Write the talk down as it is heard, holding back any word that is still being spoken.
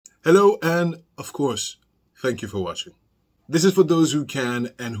Hello, and of course, thank you for watching. This is for those who can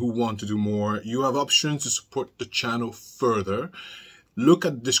and who want to do more. You have options to support the channel further. Look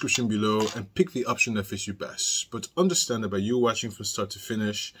at the description below and pick the option that fits you best. But understand that by you watching from start to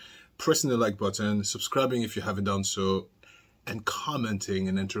finish, pressing the like button, subscribing if you haven't done so, and commenting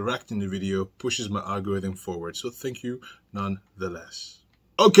and interacting in the video pushes my algorithm forward. So thank you nonetheless.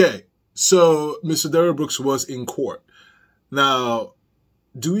 Okay, so Mr. Darrell Brooks was in court. Now,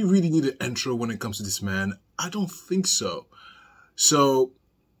 do we really need an intro when it comes to this man? I don't think so. So,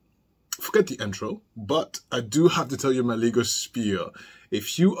 forget the intro, but I do have to tell you my legal spiel.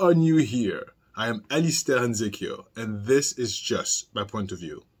 If you are new here, I am Alistair Nzekio, and this is just my point of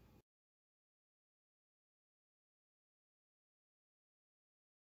view.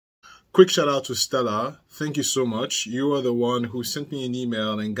 Quick shout out to Stella. Thank you so much. You are the one who sent me an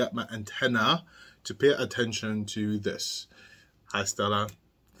email and got my antenna to pay attention to this. Hi, Stella.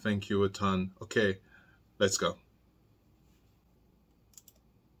 Thank you a ton. Okay, let's go.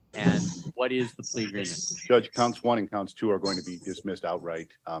 And what is the plea agreement? Judge, counts 1 and counts 2 are going to be dismissed outright.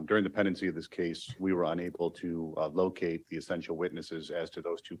 During the pendency of this case, we were unable to locate the essential witnesses as to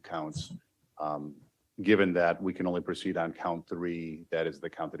those 2 counts. Given that we can only proceed on count 3, that is the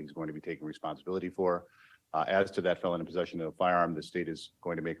count that he's going to be taking responsibility for. As to that felon in possession of a firearm, the state is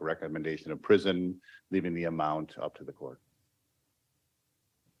going to make a recommendation of prison, leaving the amount up to the court.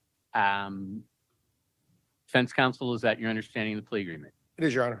 Defense counsel, is that your understanding of the plea agreement? It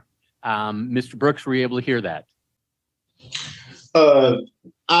is, Your Honor. Mr. Brooks, were you able to hear that?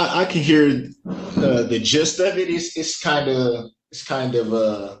 I can hear the gist of it. It's kind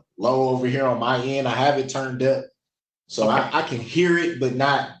of low over here on my end. I have it turned up, so okay. I can hear it, but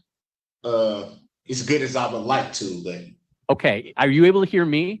not as good as I would like to. But okay, are you able to hear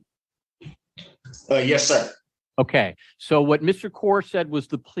me? Yes, sir. Okay, so what Mr. Kaur said was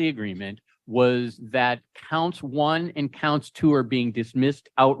the plea agreement was that counts 1 and counts 2 are being dismissed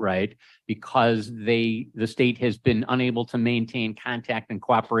outright because the state has been unable to maintain contact and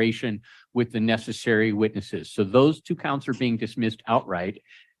cooperation with the necessary witnesses. So those 2 counts are being dismissed outright.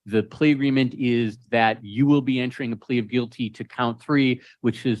 The plea agreement is that you will be entering a plea of guilty to count 3,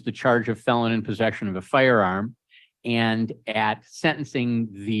 which is the charge of felon in possession of a firearm. And at sentencing,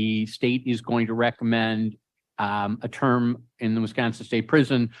 the state is going to recommend a term in the Wisconsin State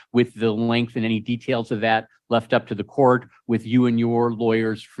Prison with the length and any details of that left up to the court, with you and your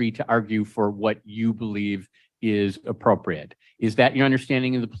lawyers free to argue for what you believe is appropriate. Is that your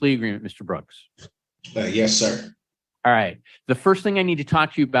understanding of the plea agreement, Mr. Brooks? Yes, sir. All right. The first thing I need to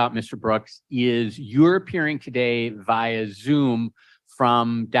talk to you about, Mr. Brooks, is you're appearing today via Zoom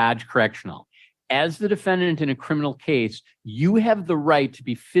from Dodge Correctional. As the defendant in a criminal case, you have the right to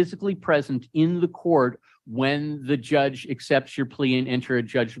be physically present in the court when the judge accepts your plea and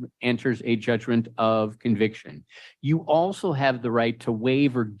enters a judgment of conviction. You also have the right to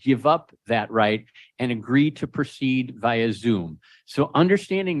waive or give up that right and agree to proceed via Zoom. So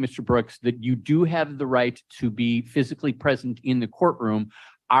understanding, Mr. Brooks, that you do have the right to be physically present in the courtroom,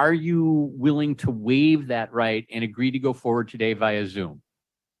 are you willing to waive that right and agree to go forward today via Zoom?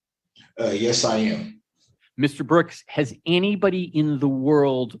 Yes, I am. Mr. Brooks, has anybody in the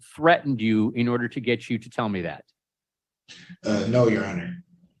world threatened you in order to get you to tell me that? No, Your Honor.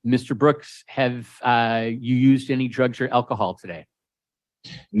 Mr. Brooks, have you used any drugs or alcohol today?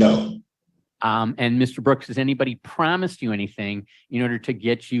 No. And Mr. Brooks, has anybody promised you anything in order to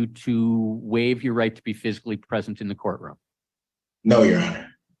get you to waive your right to be physically present in the courtroom? No, Your Honor.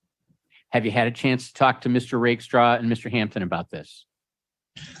 Have you had a chance to talk to Mr. Rakestraw and Mr. Hampton about this?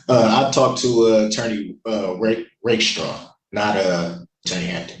 I talked to Attorney Rakestraw, not Attorney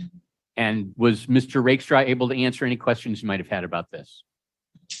Hampton. And was Mr. Rakestraw able to answer any questions you might have had about this?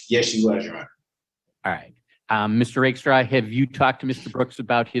 Yes, she was, Your Honor. All right. Mr. Rakestraw, have you talked to Mr. Brooks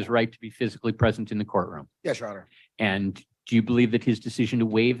about his right to be physically present in the courtroom? Yes, Your Honor. And do you believe that his decision to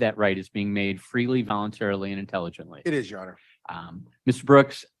waive that right is being made freely, voluntarily, and intelligently? It is, Your Honor. Mr.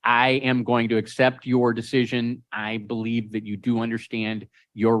 Brooks, I am going to accept your decision. I believe that you do understand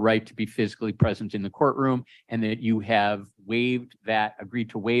your right to be physically present in the courtroom and that you have agreed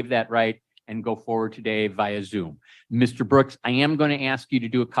to waive that right and go forward today via Zoom. Mr. Brooks, I am going to ask you to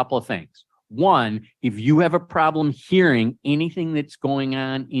do a couple of things. One, if you have a problem hearing anything that's going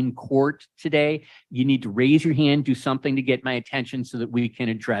on in court today, you need to raise your hand, do something to get my attention so that we can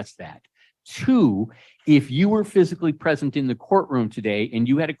address that. 2, if you were physically present in the courtroom today and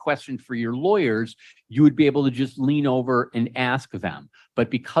you had a question for your lawyers, you would be able to just lean over and ask them. But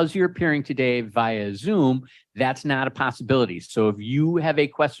because you're appearing today via Zoom, that's not a possibility. So if you have a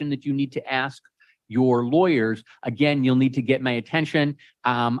question that you need to ask your lawyers, again, you'll need to get my attention.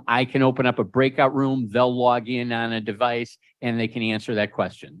 I can open up a breakout room. They'll log in on a device and they can answer that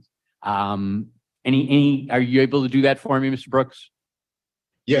question. Are you able to do that for me, Mr. Brooks?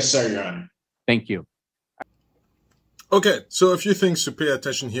 Yes, sir, Your Honor. Thank you. Okay, so a few things to pay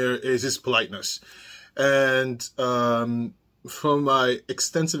attention here is his politeness. And from my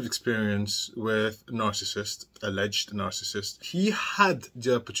extensive experience with narcissist, alleged narcissist, he had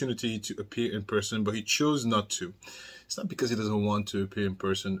the opportunity to appear in person, but he chose not to. It's not because he doesn't want to appear in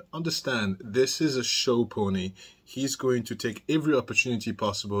person. Understand, this is a show pony. He's going to take every opportunity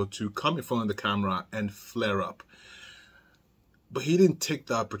possible to come in front of the camera and flare up. But he didn't take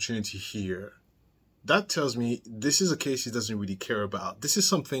the opportunity here. That tells me this is a case he doesn't really care about. This is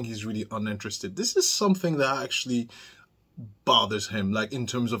something he's really uninterested. This is something that actually bothers him, like in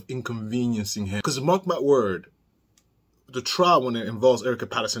terms of inconveniencing him. Because mark my word, the trial when it involves Erica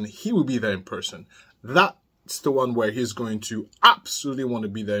Patterson, he will be there in person. That's the one where he's going to absolutely want to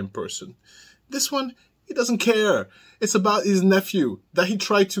be there in person. This one, he doesn't care. It's about his nephew that he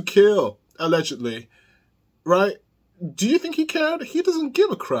tried to kill, allegedly. Right? Do you think he cared? He doesn't give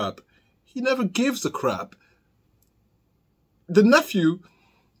a crap. He never gives a crap. The nephew,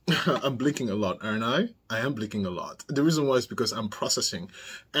 I'm blinking a lot, aren't I? I am blinking a lot. The reason why is because I'm processing.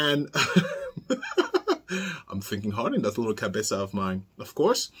 And I'm thinking hard in that little cabeza of mine. Of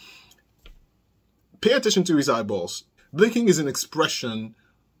course, pay attention to his eyeballs. Blinking is an expression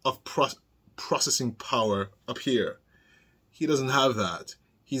of processing power up here. He doesn't have that.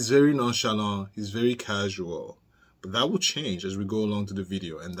 He's very nonchalant. He's very casual. But that will change as we go along to the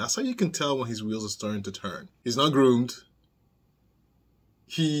video. And that's how you can tell when his wheels are starting to turn. He's not groomed.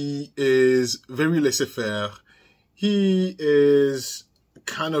 He is very laissez-faire. He is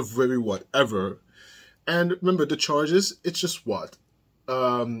kind of very whatever. And remember, the charges, it's just what?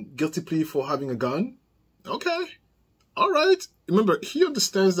 Guilty plea for having a gun? Okay. All right. Remember, he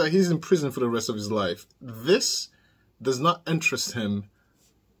understands that he's in prison for the rest of his life. This does not interest him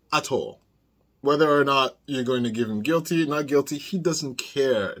at all. Whether or not you're going to give him guilty, not guilty, he doesn't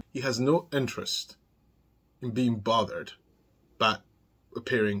care. He has no interest in being bothered by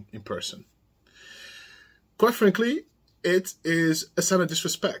appearing in person. Quite frankly, it is a sign of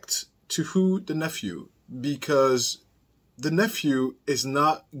disrespect to who? The nephew, because the nephew is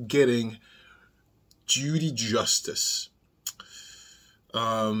not getting duty justice.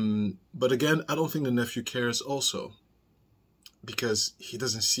 But again, I don't think the nephew cares also, because he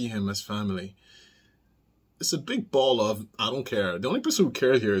doesn't see him as family. It's a big ball of, I don't care. The only person who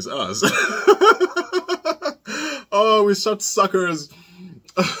cares here is us. Oh, we're such suckers.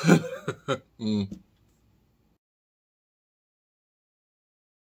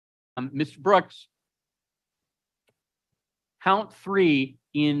 Mr. Brooks, count 3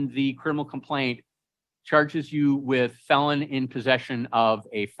 in the criminal complaint charges you with felon in possession of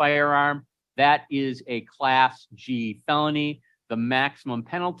a firearm. That is a Class G felony. The maximum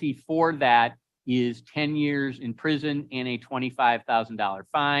penalty for that is 10 years in prison and a $25,000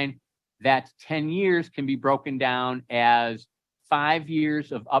 fine. That 10 years can be broken down as 5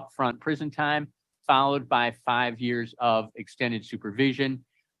 years of upfront prison time, followed by 5 years of extended supervision.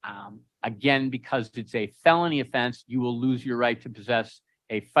 Again, because it's a felony offense, you will lose your right to possess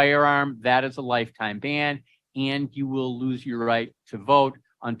a firearm. That is a lifetime ban, and you will lose your right to vote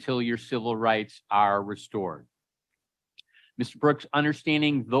until your civil rights are restored. Mr. Brooks,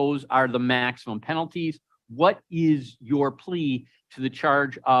 understanding those are the maximum penalties, what is your plea to the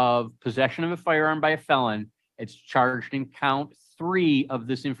charge of possession of a firearm by a felon? It's charged in count 3 of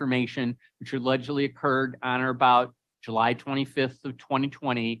this information, which allegedly occurred on or about July 25th of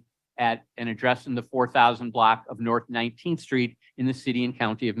 2020 at an address in the 4000 block of North 19th Street in the city and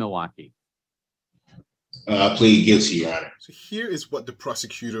county of Milwaukee. I plead guilty, Your Honor. So here is what the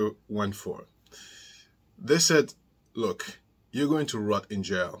prosecutor went for. They said, look, you're going to rot in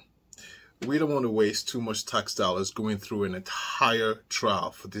jail. We don't want to waste too much tax dollars going through an entire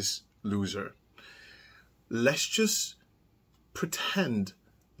trial for this loser. Let's just pretend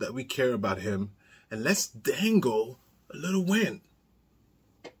that we care about him and let's dangle a little win.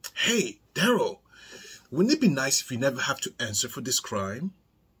 Hey, Darrell, wouldn't it be nice if you never have to answer for this crime?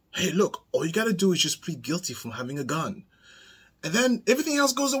 Hey, look, all you got to do is just plead guilty from having a gun. And then everything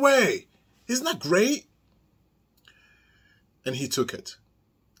else goes away. Isn't that great? And he took it.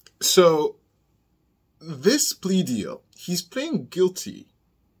 So this plea deal, he's pleading guilty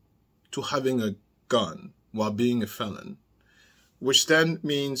to having a gun while being a felon, which then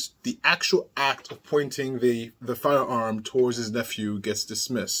means the actual act of pointing the firearm towards his nephew gets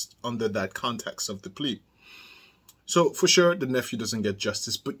dismissed under that context of the plea. So for sure, the nephew doesn't get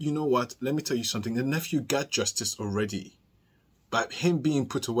justice. But you know what? Let me tell you something. The nephew got justice already. By him being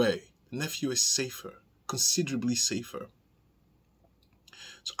put away, the nephew is safer, considerably safer.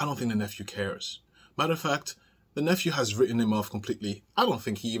 So I don't think the nephew cares. Matter of fact, the nephew has written him off completely. I don't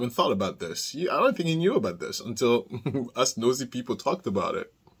think he even thought about this. I don't think he knew about this until us nosy people talked about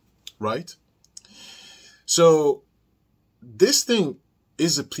it, right? So this thing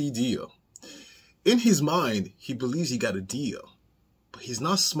is a plea deal. In his mind, he believes he got a deal, but he's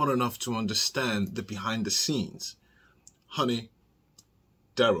not smart enough to understand the behind the scenes. Honey,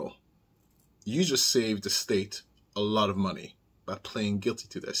 Darrell, you just saved the state a lot of money by playing guilty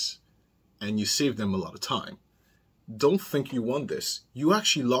to this, and you saved them a lot of time. Don't think you won this. You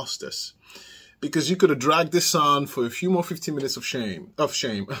actually lost this, because you could have dragged this on for a few more 15 minutes of fame.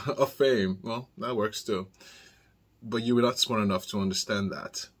 Well, that works too. But you were not smart enough to understand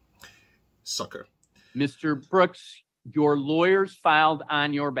that. Sucker. Mr. Brooks, your lawyers filed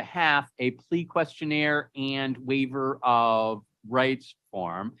on your behalf a plea questionnaire and waiver of rights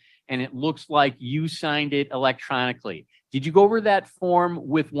form, and it looks like you signed it electronically. Did you go over that form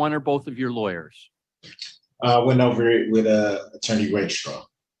with one or both of your lawyers? Went over it with Attorney Rakestraw.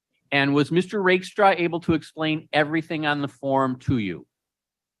 And was Mr. Rakestraw able to explain everything on the form to you?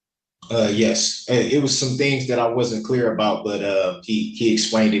 Yes, it was some things that I wasn't clear about, but he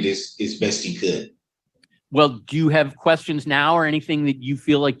explained it as best he could. Well, do you have questions now or anything that you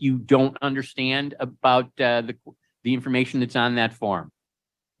feel like you don't understand about the information that's on that form?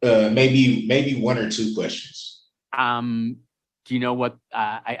 Maybe one or two questions. Do you know what,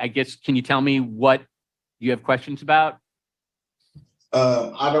 I guess, can you tell me what you have questions about?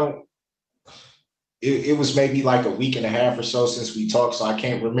 I don't. It was maybe like a week and a half or so since we talked, so I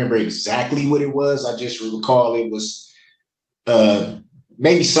can't remember exactly what it was. I just recall it was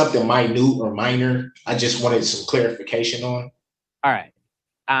maybe something minute or minor. I just wanted some clarification on. All right.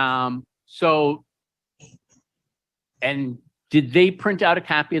 So, and did they print out a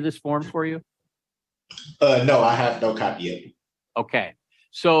copy of this form for you? No, I have no copy of it. Okay.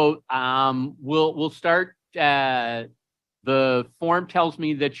 So we'll start. The form tells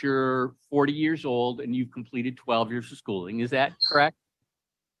me that you're 40 years old and you've completed 12 years of schooling. Is that correct?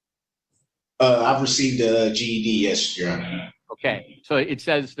 I've received a GED, yes, Your Honor. Okay. So it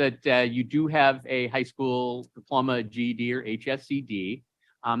says that you do have a high school diploma, GED or HSCD.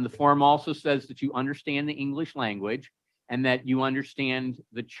 The form also says that you understand the English language and that you understand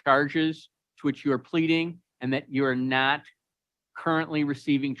the charges to which you are pleading and that you are not currently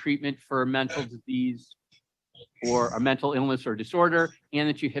receiving treatment for a mental disease or a mental illness or disorder, and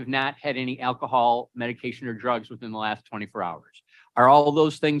that you have not had any alcohol, medication, or drugs within the last 24 hours. Are all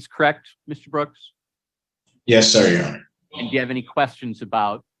those things correct, Mr. Brooks? Yes, sir, Your Honor. And do you have any questions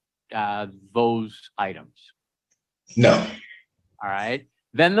about those items? No. All right.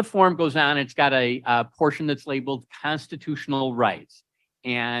 Then the form goes on. It's got a portion that's labeled constitutional rights.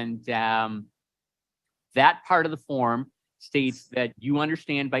 And that part of the form states that you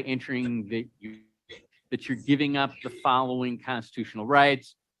understand by entering that you're giving up the following constitutional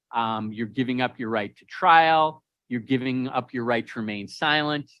rights. You're giving up your right to trial. You're giving up your right to remain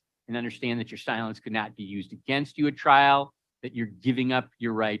silent and understand that your silence could not be used against you at trial, that you're giving up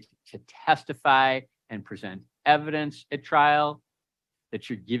your right to testify and present evidence at trial, that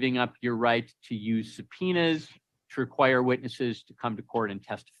you're giving up your right to use subpoenas to require witnesses to come to court and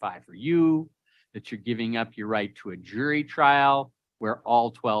testify for you, that you're giving up your right to a jury trial where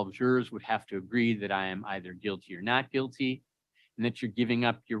all 12 jurors would have to agree that I am either guilty or not guilty, and that you're giving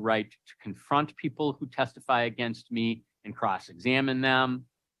up your right to confront people who testify against me and cross-examine them,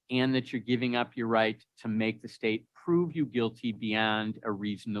 and that you're giving up your right to make the state prove you guilty beyond a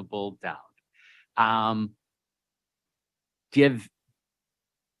reasonable doubt. Do you have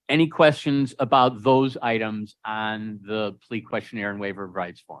any questions about those items on the plea questionnaire and waiver of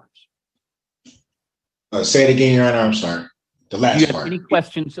rights forms? Say it again, Your Honor. I'm sorry. The last Do you have part. any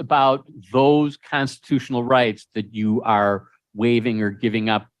questions about those constitutional rights that you are waiving or giving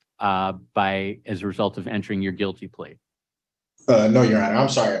up as a result of entering your guilty plea? No, Your Honor. I'm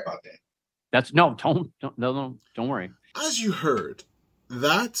sorry about that. Don't worry. As you heard,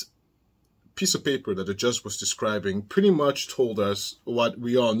 that piece of paper that the judge was describing pretty much told us what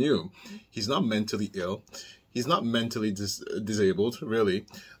we all knew. He's not mentally ill. He's not mentally disabled, really.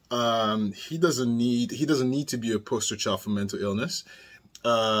 He doesn't need to be a poster child for mental illness,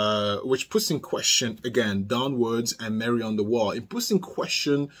 which puts in question, again, Don Woods and Mary on the Wall. It puts in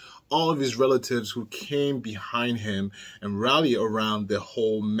question all of his relatives who came behind him and rally around the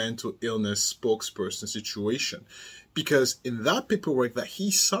whole mental illness spokesperson situation. Because in that paperwork that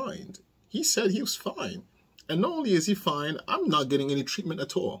he signed, he said he was fine. And not only is he fine, I'm not getting any treatment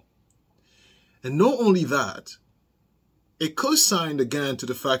at all. And not only that, it co-signed again to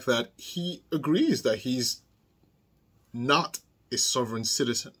the fact that he agrees that he's not a sovereign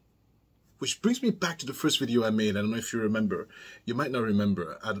citizen. Which brings me back to the first video I made. I don't know if you remember. You might not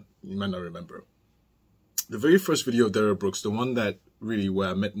remember. You might not remember. The very first video of Darrell Brooks, the one that really where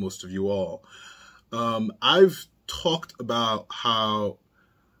I met most of you all, I've talked about how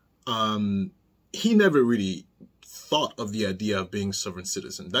he never really thought of the idea of being a sovereign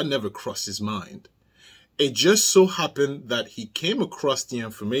citizen. That never crossed his mind. It just so happened that he came across the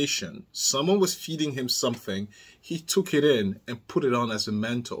information. Someone was feeding him something. He took it in and put it on as a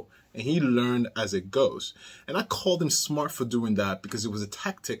mantle. And he learned as it goes. And I called him smart for doing that because it was a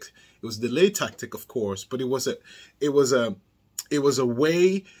tactic. It was a delay tactic, of course, but it was a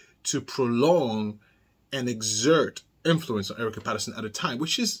way to prolong and exert influence on Erica Patterson at a time,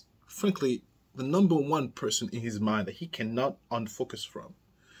 which is, frankly, the #1 person in his mind that he cannot unfocus from.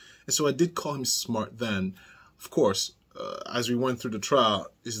 And so I did call him smart then. Of course, as we went through the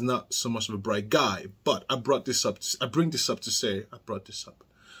trial, he's not so much of a bright guy, but I brought this up. I bring this up to say,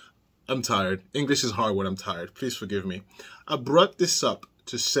 I'm tired. English is hard when I'm tired. Please forgive me. I brought this up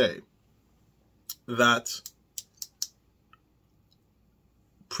to say that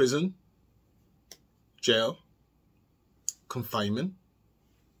prison, jail, confinement,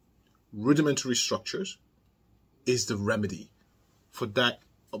 rudimentary structures is the remedy for that,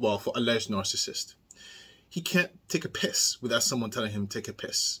 well, for alleged narcissist. He can't take a piss without someone telling him take a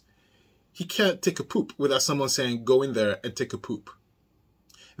piss. He can't take a poop without someone saying go in there and take a poop.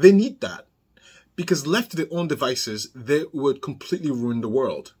 They need that because left to their own devices, they would completely ruin the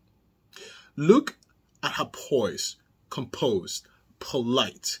world. Look at how poised, composed,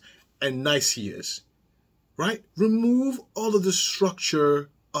 polite, and nice he is, right? Remove all of the structure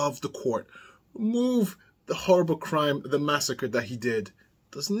of the court. Remove the horrible crime, the massacre that he did.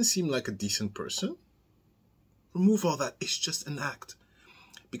 Doesn't it seem like a decent person? Remove all that. It's just an act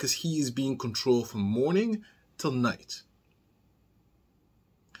because he is being controlled from morning till night.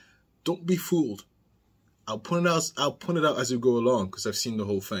 Don't be fooled. I'll point it out as you go along because I've seen the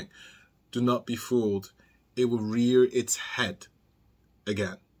whole thing. Do not be fooled. It will rear its head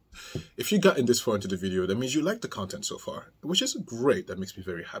again. If you got in this far into the video, that means you like the content so far, which is great. That makes me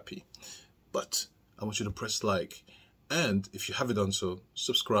very happy. But I want you to press like, and if you haven't done so,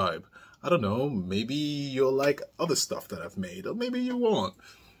 subscribe. I don't know, maybe you'll like other stuff that I've made, or maybe you won't.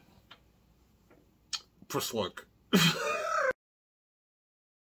 Press like.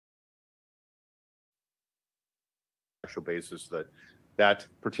 Basis that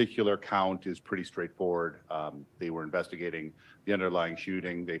particular count is pretty straightforward. They were investigating the underlying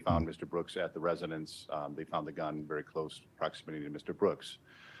shooting. They found Mr. Brooks at the residence. They found the gun very close proximity to Mr. Brooks.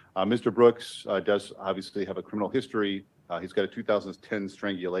 Mr. Brooks does obviously have a criminal history. He's got a 2010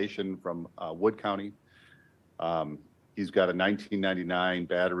 strangulation from Wood County. He's got a 1999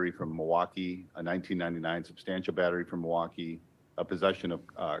 battery from Milwaukee, a 1999 substantial battery from Milwaukee, a possession of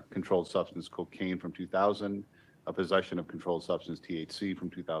controlled substance cocaine from 2000, a possession of controlled substance THC from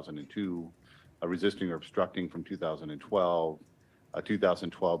 2002, a resisting or obstructing from 2012, a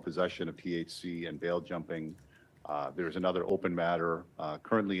 2012 possession of THC and bail jumping. There's another open matter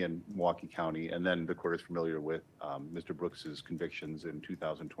currently in Milwaukee County, and then the court is familiar with Mr. Brooks's convictions in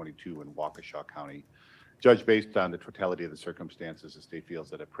 2022 in Waukesha County. Judge, based on the totality of the circumstances, the state feels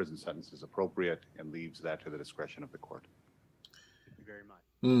that a prison sentence is appropriate and leaves that to the discretion of the court. Thank you very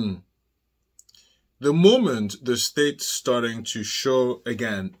much. The moment the state's starting to show,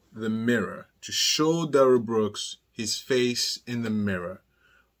 again, the mirror, to show Darrell Brooks his face in the mirror,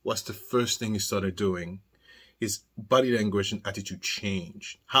 what's the first thing he started doing? His body language and attitude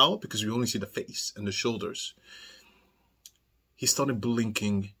changed. How? Because we only see the face and the shoulders. He started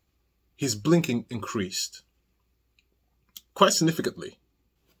blinking. His blinking increased quite significantly.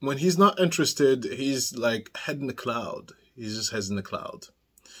 When he's not interested, he's like head in the cloud. He's just head in the cloud.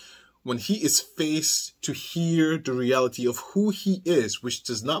 When he is faced to hear the reality of who he is, which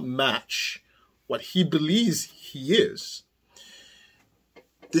does not match what he believes he is,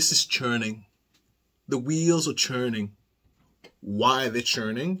 this is churning. The wheels are churning. Why are they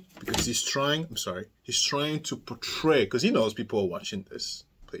churning? Because he's trying to portray, because he knows people are watching this,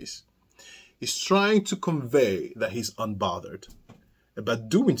 please. He's trying to convey that he's unbothered. And by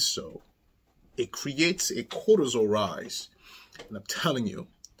doing so, it creates a cortisol rise. And I'm telling you,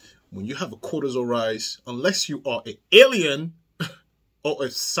 when you have a cortisol rise, unless you are an alien or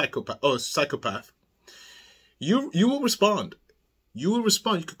a psychopath, you will respond. You will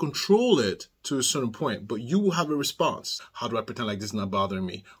respond. You can control it to a certain point, but you will have a response. How do I pretend like this is not bothering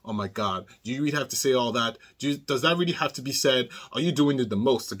me? Oh my God. Do you really have to say all that? Does that really have to be said? Are you doing it the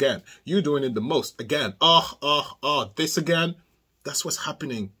most again? You're doing it the most again. This again? That's what's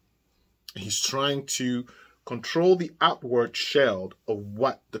happening. He's trying to control the outward shell of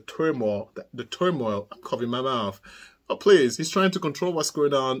what the turmoil, I'm covering my mouth. Oh, please, he's trying to control what's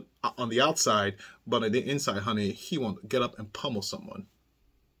going on the outside, but on the inside, honey, he won't get up and pummel someone.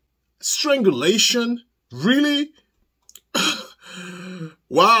 Strangulation? Really?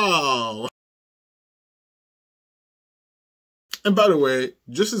 Wow. And by the way,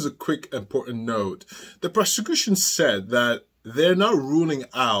 just as a quick important note, the prosecution said that they're not ruling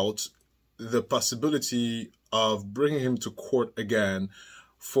out the possibility of bringing him to court again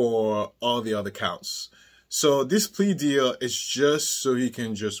for all the other counts. So this plea deal is just so he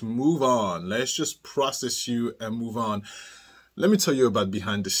can just move on. Let's just process you and move on. Let me tell you about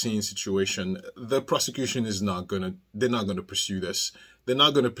behind the scenes situation. The prosecution is they're not going to pursue this. They're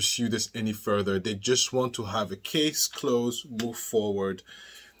not going to pursue this any further. They just want to have a case closed, move forward.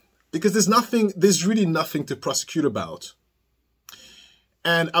 Because there's really nothing to prosecute about.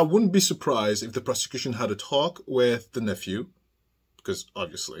 And I wouldn't be surprised if the prosecution had a talk with the nephew, because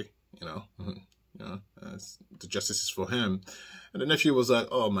obviously, the justice is for him. And the nephew was like,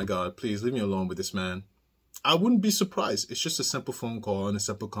 oh my God, please leave me alone with this man. I wouldn't be surprised. It's just a simple phone call and a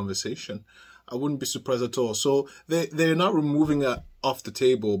simple conversation. I wouldn't be surprised at all. So they're not removing it off the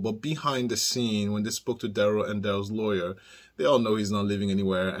table, but behind the scene, when they spoke to Darrell and Darrell's lawyer, they all know he's not living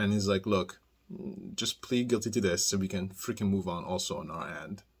anywhere. And he's like, look, just plead guilty to this so we can freaking move on also on our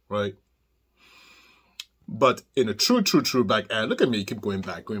end, right? But in a true back end, look at me, keep going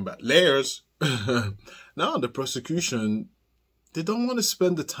back, layers. Now the prosecution, they don't want to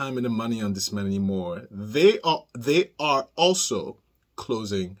spend the time and the money on this man anymore. They are also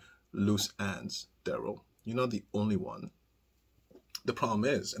closing loose ends, Darrell. You're not the only one. The problem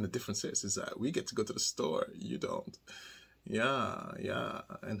is, and the difference is that we get to go to the store. You don't. Yeah,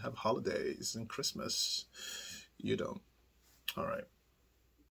 and have holidays and Christmas. You don't. All right.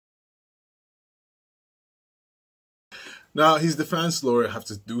 Now, his defense lawyer have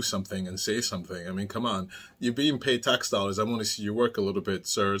to do something and say something. I mean, come on. You're being paid tax dollars. I want to see you work a little bit,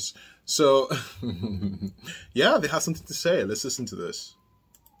 sirs. So, yeah, they have something to say. Let's listen to this.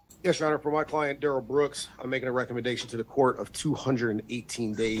 Yes, Your Honor. For my client, Darrell Brooks, I'm making a recommendation to the court of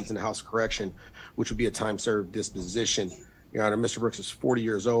 218 days in the House of Correction, which would be a time-served disposition. Your Honor, Mr. Brooks is 40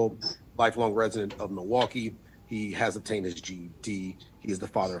 years old, lifelong resident of Milwaukee. He has obtained his GED. He is the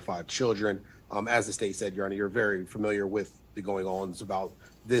father of 5 children. As the state said, Your Honor, you're very familiar with the going-ons about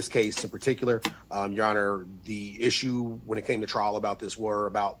this case in particular. Your Honor, the issue when it came to trial about this were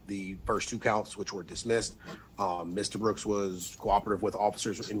about the first 2 counts, which were dismissed. Mr. Brooks was cooperative with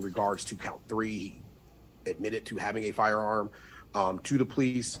officers in regards to count 3. He admitted to having a firearm to the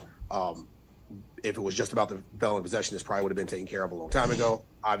police. If it was just about the felon possession, this probably would have been taken care of a long time ago.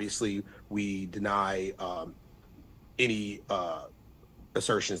 Obviously, we deny any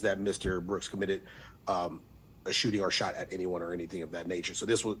assertions that Mr. Brooks committed a shooting or shot at anyone or anything of that nature. So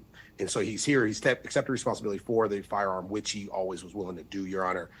this was, and so he's here. He's accepted responsibility for the firearm, which he always was willing to do, Your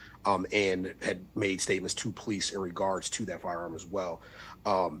Honor, and had made statements to police in regards to that firearm as well.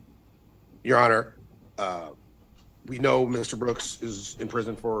 Your Honor, we know Mr. Brooks is in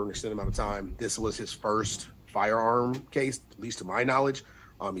prison for an extended amount of time. This was his first firearm case, at least to my knowledge.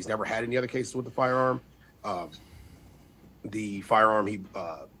 He's never had any other cases with the firearm. The firearm he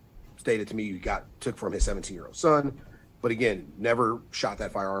stated to me he took from his 17-year-old son, but again, never shot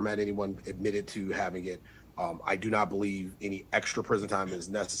that firearm at anyone, admitted to having it. I do not believe any extra prison time is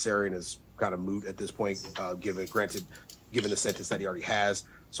necessary and is kind of moot at this point, given the sentence that he already has.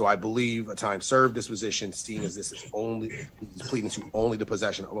 So I believe a time served disposition, seeing as this is he's pleading to only the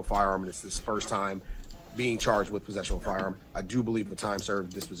possession of a firearm, and it's his first time being charged with possession of a firearm. I do believe a time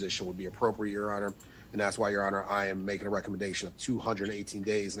served disposition would be appropriate, Your Honor. And that's why, Your Honor, I am making a recommendation of 218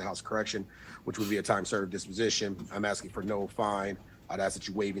 days in the House of Correction, which would be a time served disposition. I'm asking for no fine. I'd ask that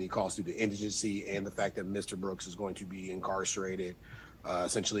you waive any costs due to indigency and the fact that Mr. Brooks is going to be incarcerated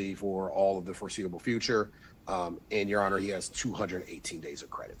essentially for all of the foreseeable future. And, Your Honor, he has 218 days of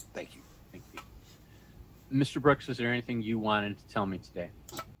credit. Thank you. Thank you. Mr. Brooks, is there anything you wanted to tell me today?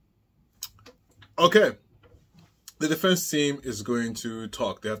 Okay. The defense team is going to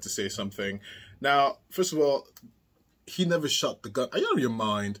talk. They have to say something. Now, first of all, he never shot the gun. Are you out of your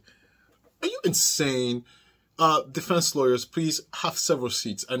mind? Are you insane? Defense lawyers, please have several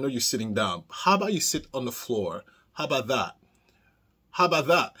seats. I know you're sitting down. How about you sit on the floor? How about that? How about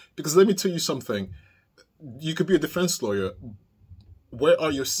that? Because let me tell you something. You could be a defense lawyer, Where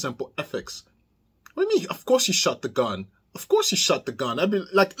are your simple ethics? What do you mean? Of course he shot the gun. Of course he shot the gun. I'd be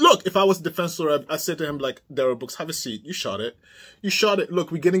like, look, if I was a defense lawyer, I'd say to him, like, Darrell Brooks, have a seat. You shot it. You shot it.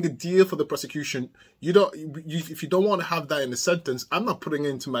 Look, we're getting a deal for the prosecution. If you don't want to have that in the sentence, I'm not putting it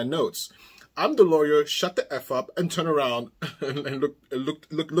into my notes. I'm the lawyer. Shut the F up and turn around and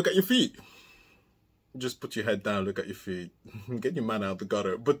look at your feet. Just put your head down, look at your feet. Get your man out of the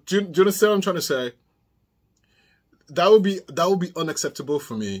gutter. But do you understand what I'm trying to say? That would be unacceptable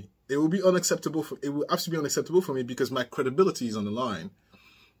for me. It would absolutely be unacceptable for me because my credibility is on the line.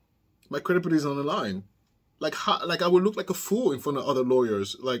 My credibility is on the line. Like I would look like a fool in front of other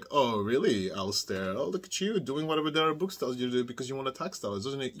lawyers. Like, oh, really, Alistair? Oh, look at you doing whatever Darrell Brooks tells you to do because you want to tax dollars,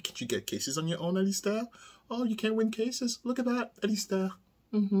 doesn't it? Can't you get cases on your own, Alistair? Oh, you can't win cases? Look at that, Alistair.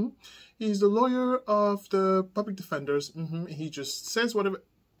 He's the lawyer of the public defenders. He just says whatever.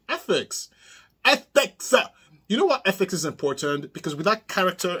 Ethics. Ethics. You know what? Ethics is important because without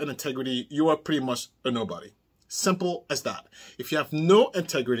character and integrity, you are pretty much a nobody. Simple as that. If you have no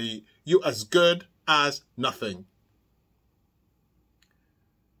integrity, you're as good as nothing.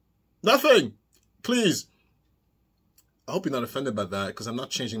 Nothing. Please. I hope you're not offended by that because I'm not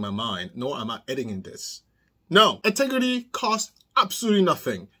changing my mind, nor am I editing this. No. Integrity costs absolutely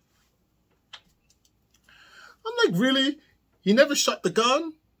nothing. I'm like, really? He never shot the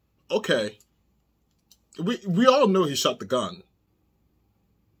gun? Okay. We all know he shot the gun.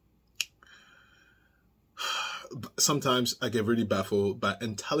 Sometimes I get really baffled by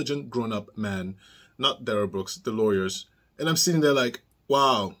intelligent grown-up men, not Darrell Brooks, the lawyers. And I'm sitting there like,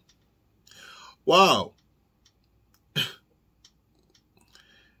 wow. Wow.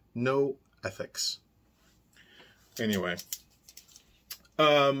 No ethics. Anyway.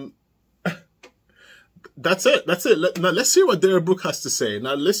 That's it. Now let's see what Darrell Brooks has to say.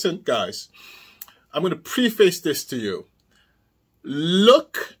 Now listen, guys. I'm going to preface this to you.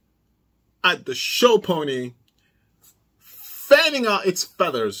 Look at the show pony fanning out its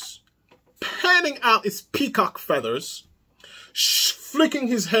feathers, panning out its peacock feathers, flicking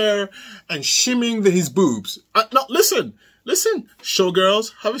his hair and shimming his boobs. Now listen,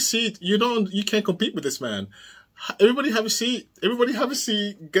 showgirls, have a seat. You can't compete with this man. Everybody have a seat. Everybody have a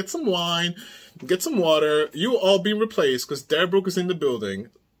seat. Get some wine. Get some water. You will all be replaced because Darrell Brooks is in the building.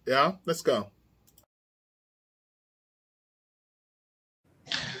 Yeah, let's go.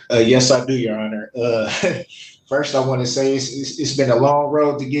 Yes, I do, Your Honor. First, I want to say it's been a long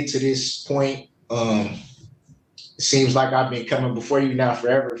road to get to this point. It seems like I've been coming before you now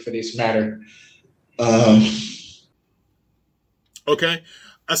forever for this matter. Okay.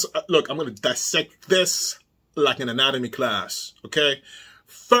 Look, I'm going to dissect this like an anatomy class. Okay.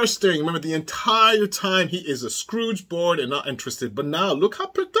 First thing, remember the entire time he is a Scrooge board and not interested. But now look how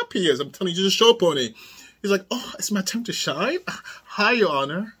picked up he is. I'm telling you, just a show pony. He's like, oh, it's my time to shine. Hi, Your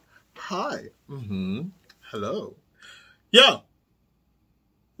Honor. Hi. Hello. Yeah.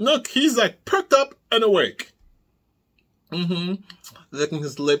 Look, he's like perked up and awake. Licking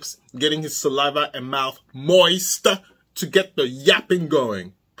his lips, getting his saliva and mouth moist to get the yapping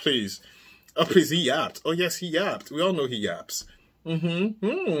going. Please. Oh, please, he yapped. Oh, yes, he yapped. We all know he yaps.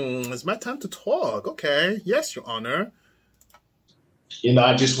 It's my time to talk. Okay. Yes, Your Honor.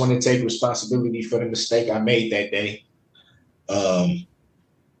 I just want to take responsibility for the mistake I made that day.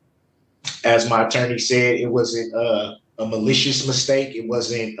 As my attorney said, it wasn't a malicious mistake. It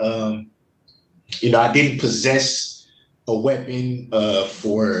wasn't, I didn't possess a weapon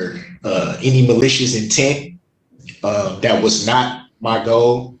for any malicious intent. That was not my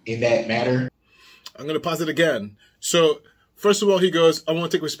goal in that matter. I'm going to pause it again. So, first of all, he goes, I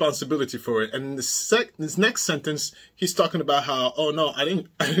want to take responsibility for it. And in this next sentence, he's talking about how, oh no, I didn't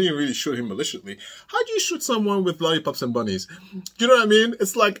really shoot him maliciously. How do you shoot someone with lollipops and bunnies? You know what I mean?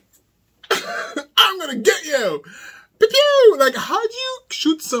 It's like, I'm going to get you. Pew-pew! Like, how do you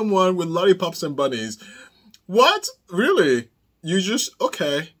shoot someone with lollipops and bunnies? What? Really? You just,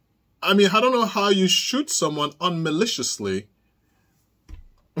 okay. I mean, I don't know how you shoot someone unmaliciously.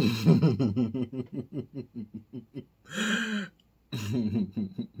 I'm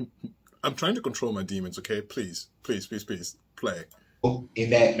trying to control my demons, okay? Please, please, please, please, play. In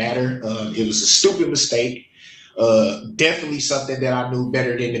that matter, it was a stupid mistake. Definitely something that I knew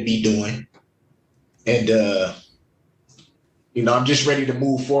better than to be doing. And, I'm just ready to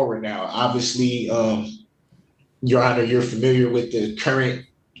move forward now. Obviously, Your Honor, you're familiar with the current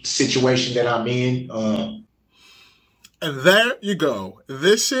situation that I'm in. And there you go.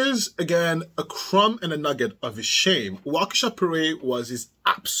 This is, again, a crumb and a nugget of his shame. Waukesha Parade was his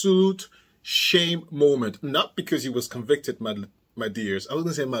absolute shame moment. Not because he was convicted, my dears. I was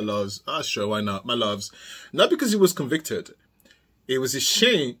going to say my loves. Ah, sure, why not? My loves. Not because he was convicted. It was his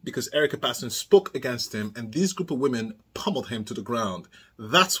shame because Erica Passon spoke against him and these group of women pummeled him to the ground.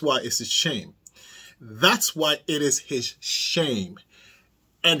 That's why it's his shame. That's why it is his shame.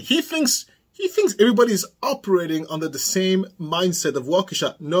 And he thinks everybody's operating under the same mindset of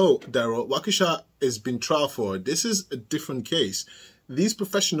Waukesha. No, Darrell, Waukesha has been trial for. This is a different case. These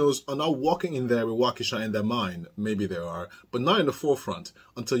professionals are not walking in there with Waukesha in their mind. Maybe they are, but not in the forefront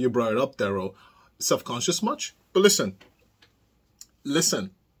until you brought it up, Darrell. Self-conscious much? But listen,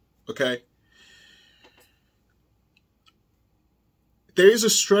 okay? There is a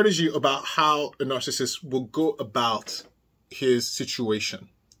strategy about how a narcissist will go about his situation.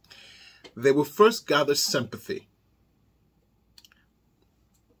 They will first gather sympathy.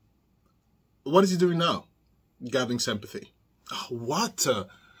 What is he doing now? Gathering sympathy. Oh, what?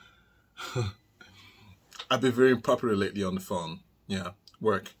 I've been very unpopular lately on the phone. Yeah,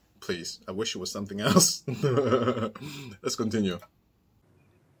 work, please. I wish it was something else. Let's continue.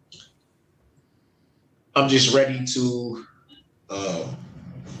 I'm just ready to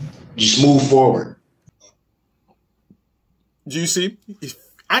just move forward. Do you see? He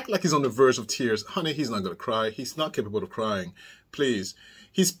act like he's on the verge of tears. Honey, he's not going to cry. He's not capable of crying. Please.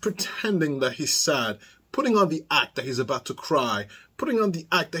 He's pretending that he's sad, putting on the act that he's about to cry, putting on the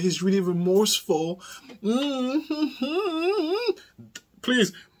act that he's really remorseful.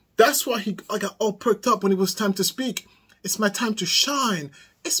 Please. That's why I got all perked up when it was time to speak. It's my time to shine.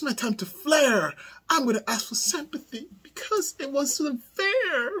 It's my time to flare. I'm going to ask for sympathy because it wasn't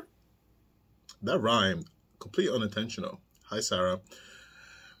fair. That rhymed. Completely unintentional. Hi, Sarah.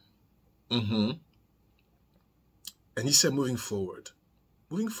 And he said, moving forward.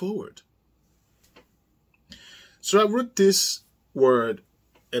 Moving forward. So I wrote this word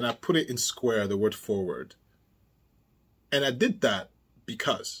and I put it in square, the word forward. And I did that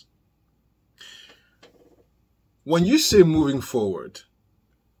because when you say moving forward,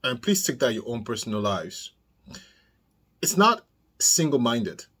 and please take that in your own personal lives, it's not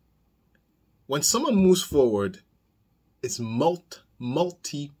single-minded. When someone moves forward, it's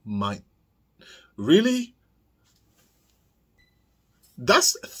multi-minded. Really?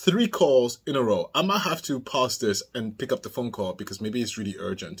 That's 3 calls in a row. I might have to pause this and pick up the phone call because maybe it's really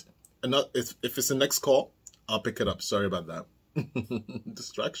urgent. And not if it's the next call, I'll pick it up. Sorry about that.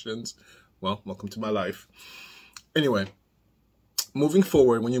 Distractions. Well, welcome to my life. Anyway, moving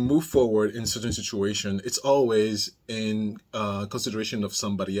forward, when you move forward in a certain situation, it's always in consideration of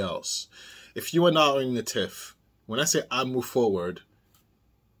somebody else. If you and I are in a tiff, when I say I move forward,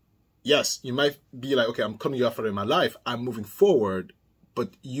 yes, you might be like, okay, I'm cutting you off in my life. I'm moving forward,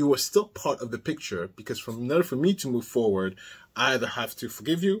 but you are still part of the picture because in order for me to move forward, I either have to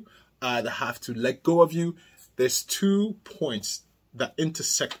forgive you, I either have to let go of you. There's 2 points that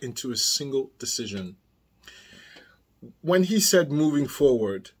intersect into a single decision. When he said moving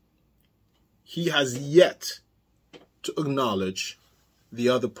forward, he has yet to acknowledge the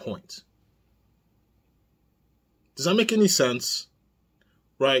other point. Does that make any sense?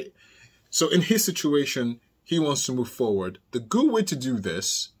 Right? So in his situation, he wants to move forward. The good way to do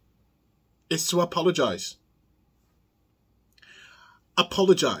this is to apologize.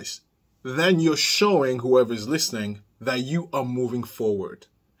 Apologize. Then you're showing whoever is listening that you are moving forward.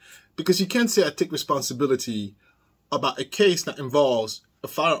 Because you can't say I take responsibility about a case that involves a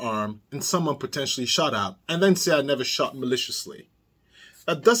firearm and someone potentially shot at, and then say I never shot maliciously.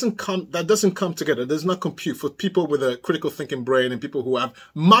 That doesn't come together. It does not compute for people with a critical thinking brain and people who have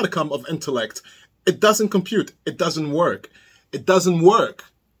modicum of intellect. It doesn't compute. It doesn't work. It doesn't work.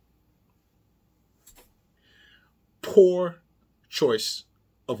 Poor choice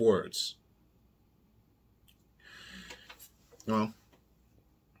of words. Well,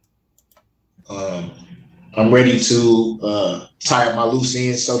 I'm ready to tie up my loose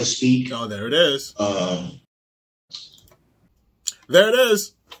ends, so to speak. Oh, there it is. There it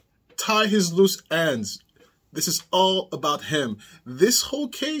is. Tie his loose ends. This is all about him. This whole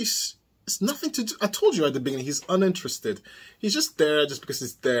case is nothing to do. I told you at the beginning, he's uninterested. He's just there just because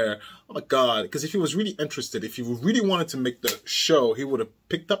he's there. Oh my God. Because if he was really interested, if he really wanted to make the show, he would have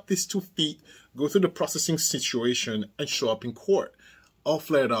picked up these 2 feet, go through the processing situation, and show up in court, all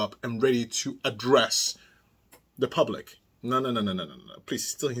flared up and ready to address the public. No. Please,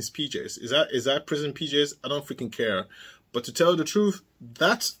 he's still in his PJs. Is that prison PJs? I don't freaking care. But to tell you the truth,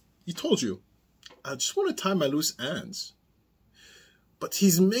 he told you. I just want to tie my loose ends. But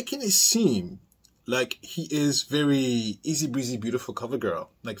he's making it seem like he is very easy breezy, beautiful cover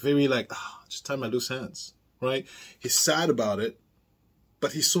girl. Like very just tie my loose ends, right? He's sad about it,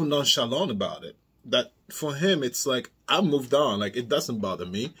 but he's so nonchalant about it that for him, it's like, I moved on. Like, it doesn't bother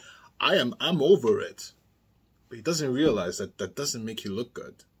me. I'm over it. But he doesn't realize that that doesn't make you look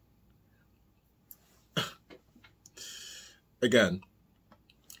good. Again,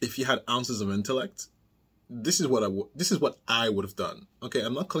 if you had ounces of intellect, this is what I would have done. Okay,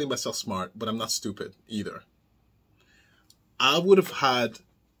 I'm not calling myself smart, but I'm not stupid either. I would have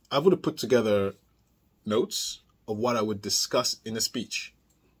put together notes of what I would discuss in a speech.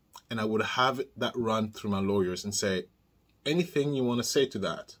 And I would have that run through my lawyers and say, anything you want to say to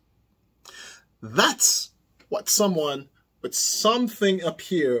that. That's what someone with something up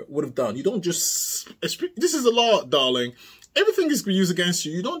here would have done. You don't just, this is the law, darling. Everything is used against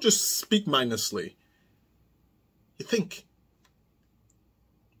you. You don't just speak mindlessly. You think.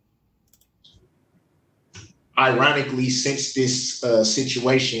 Ironically, since this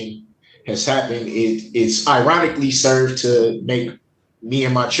situation has happened, it's ironically served to make me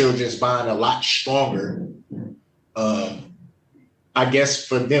and my children's bond a lot stronger. I guess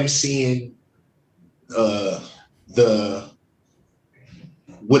for them seeing what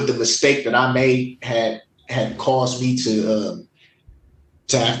the mistake that I made had caused me to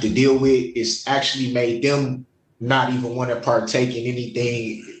have to deal with, it's actually made them not even want to partake in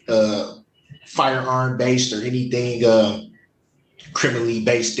anything firearm based or anything criminally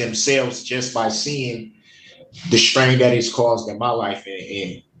based themselves, just by seeing the strain that it's caused in my life.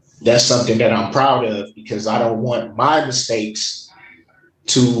 And that's something that I'm proud of, because I don't want my mistakes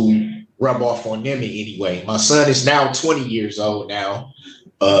to rub off on them in any way. My son is now 20 years old now.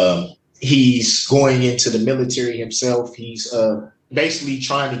 He's going into the military himself. He's basically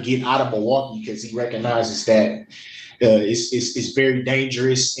trying to get out of Milwaukee because he recognizes that it's very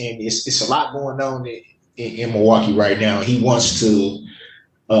dangerous, and it's a lot going on in Milwaukee right now. He wants to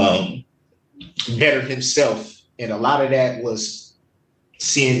better himself, and a lot of that was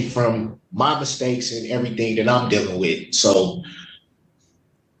seen from my mistakes and everything that I'm dealing with. So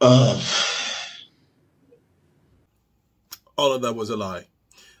all of that was a lie.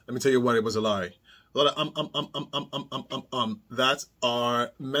 Let me tell you what, it was a lie. A lot of that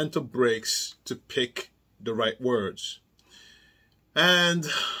are mental breaks to pick the right words. And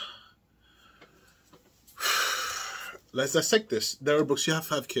let's dissect this. Darrell Brooks, you have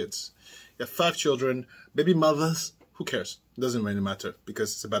 5 kids. You have 5 children, baby mothers. Who cares? It doesn't really matter,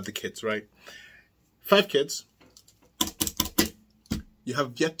 because it's about the kids, right? 5 kids. You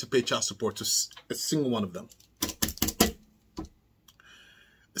have yet to pay child support to a single one of them.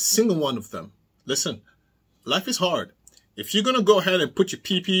 A single one of them. Listen, life is hard. If you're going to go ahead and put your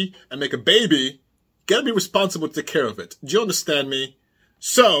pee-pee and make a baby, you got to be responsible to take care of it. Do you understand me?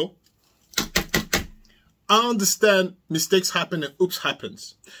 So, I understand mistakes happen and oops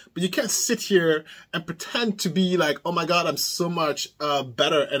happens. But you can't sit here and pretend to be like, oh my God, I'm so much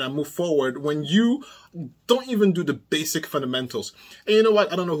better and I move forward, when you don't even do the basic fundamentals. And you know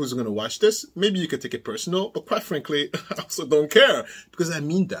what? I don't know who's going to watch this. Maybe you could take it personal, but quite frankly, I also don't care, because I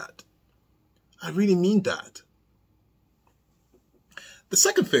mean that. I really mean that. The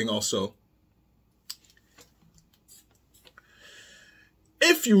second thing also,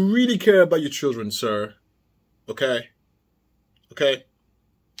 if you really care about your children, sir, okay,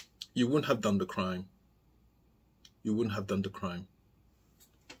 you wouldn't have done the crime. You wouldn't have done the crime.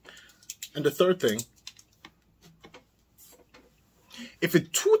 And the third thing, if a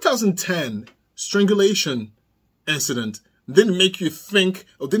 2010 strangulation incident didn't make you think,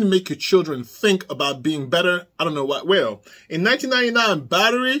 or didn't make your children think about being better, I don't know what will. In 1999,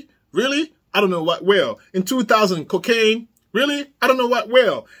 battery, really? I don't know what will. In 2000, cocaine, really? I don't know what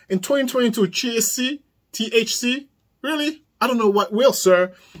will. In 2022, THC, really? I don't know what will,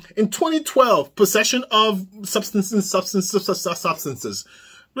 sir. In 2012, possession of substances,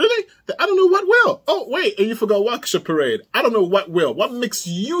 really? I don't know what will. Oh, wait, and you forgot Waukesha Parade. I don't know what will. What makes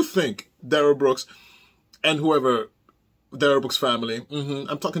you think, Darrell Brooks, and whoever, Darrell Brooks family,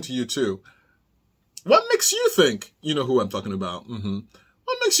 I'm talking to you too. What makes you think, you know who I'm talking about,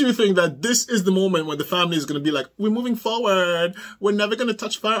 What makes you think that this is the moment when the family is going to be like, we're moving forward, we're never going to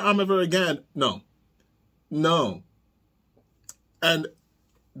touch firearm ever again? No. No. And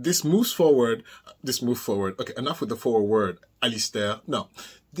this moves forward. Okay, enough with the forward word, Alistair. No.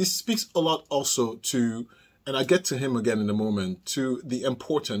 This speaks a lot also to, and I'll get to him again in a moment, to the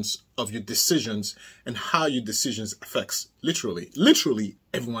importance of your decisions and how your decisions affects literally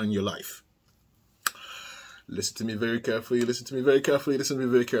everyone in your life. Listen to me very carefully. Listen to me very carefully. Listen to me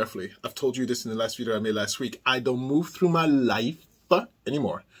very carefully. I've told you this in the last video I made last week. I don't move through my life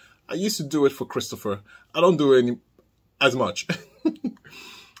anymore. I used to do it for Christopher. I don't do it as much.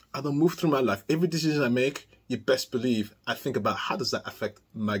 I don't move through my life. Every decision I make, you best believe I think about, how does that affect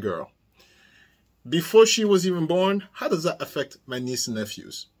my girl? Before she was even born, how does that affect my niece and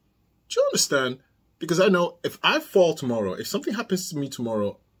nephews? Do you understand? Because I know if I fall tomorrow, if something happens to me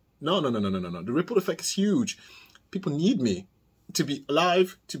tomorrow, no. The ripple effect is huge. People need me to be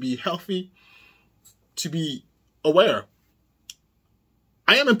alive, to be healthy, to be aware.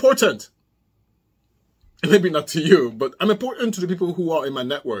 I am important. Maybe not to you, but I'm important to the people who are in my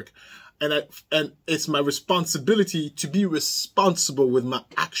network. And it's my responsibility to be responsible with my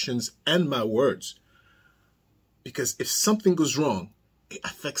actions and my words. Because if something goes wrong, it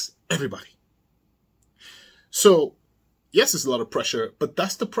affects everybody. So, yes, it's a lot of pressure, but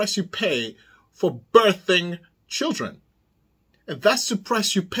that's the price you pay for birthing children. And that's the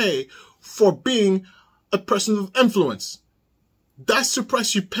price you pay for being a person of influence. That's the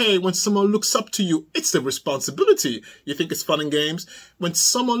price you pay when someone looks up to you. It's a responsibility. You think it's fun and games? When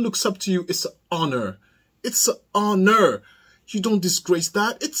someone looks up to you, it's an honor. It's an honor. You don't disgrace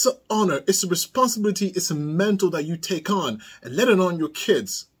that. It's an honor. It's a responsibility. It's a mantle that you take on and let it on your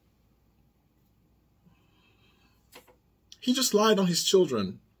kids. He just lied on his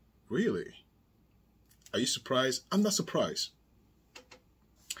children. Really? Are you surprised? I'm not surprised.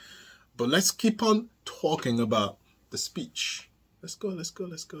 But let's keep on talking about the speech. Let's go. It's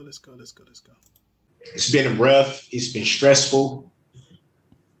been rough. It's been stressful.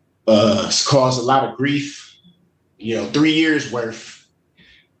 It's caused a lot of grief. 3 years worth.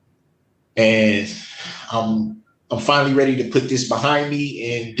 And I'm finally ready to put this behind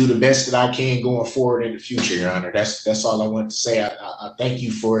me and do the best that I can going forward in the future, Your Honor. That's all I want to say. I thank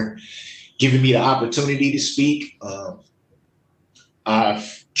you for giving me the opportunity to speak.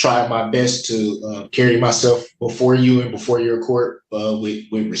 I've tried my best to carry myself before you and before your court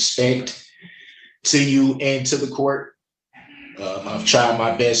with respect to you and to the court. I've tried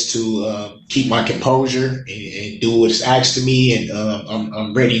my best to keep my composure and do what's asked of me, and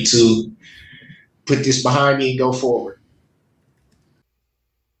I'm ready to put this behind me and go forward.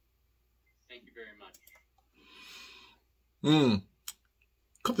 Thank you very much.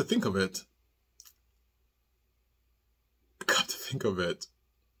 Come to think of it.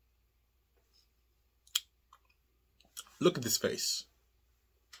 Look at this face.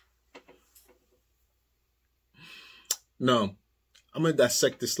 No, I'm going to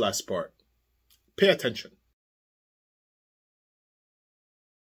dissect this last part. Pay attention.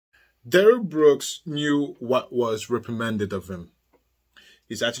 Darrell Brooks knew what was reprimanded of him.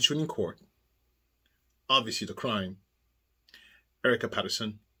 His attitude in court. Obviously the crime. Erica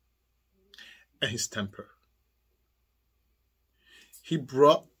Patterson. And his temper. He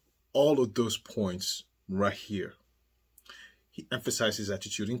brought all of those points right here. He emphasized his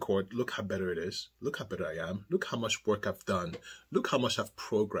attitude in court. Look how better it is. Look how better I am. Look how much work I've done. Look how much I've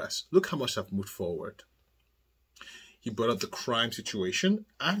progressed. Look how much I've moved forward. He brought up the crime situation.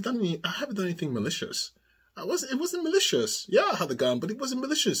 I haven't done anything malicious. It wasn't malicious. Yeah, I had the gun, but it wasn't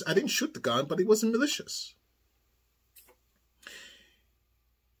malicious. I didn't shoot the gun, but it wasn't malicious.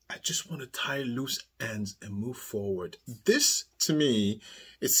 I just want to tie loose ends and move forward. This, to me,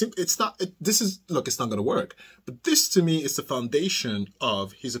 it's not going to work. But this, to me, is the foundation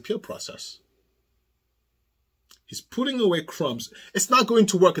of his appeal process. He's putting away crumbs. It's not going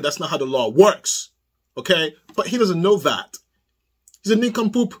to work, and that's not how the law works. Okay? But he doesn't know that. He's a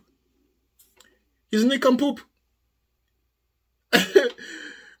nincompoop.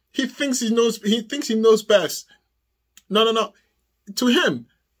 He thinks he knows best. No. To him,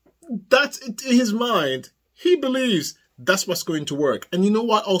 that's in his mind. He believes that's what's going to work. And you know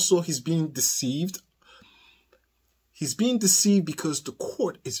what? Also, he's being deceived. He's being deceived because the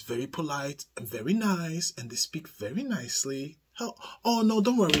court is very polite and very nice, and they speak very nicely. Oh, no,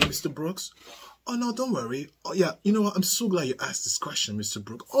 don't worry, Mr. Brooks. Oh, no, don't worry. Oh, yeah, you know what? I'm so glad you asked this question, Mr.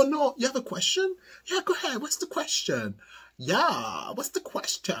 Brooks. Oh, no, you have a question? Yeah, go ahead. What's the question? Yeah, what's the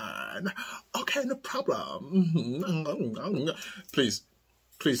question? Okay, no problem. Please,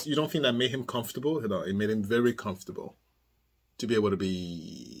 you don't think that made him comfortable? No, it made him very comfortable to be able to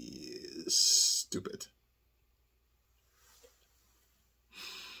be stupid.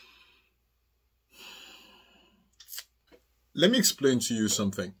 Let me explain to you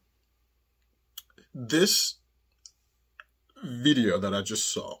something. This video that I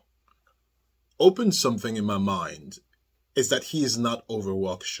just saw opened something in my mind, is that he is not over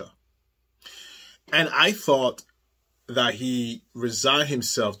Waukesha. And I thought that he resigned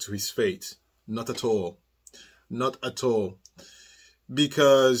himself to his fate. Not at all. Not at all.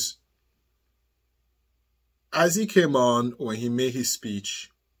 Because as he came on when he made his speech,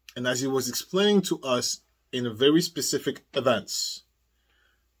 and as he was explaining to us in a very specific events,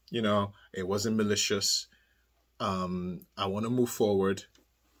 you know, it wasn't malicious. I want to move forward.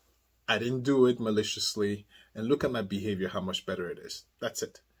 I didn't do it maliciously. And look at my behavior, how much better it is. That's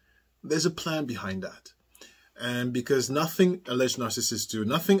it. There's a plan behind that. And because nothing alleged narcissists do,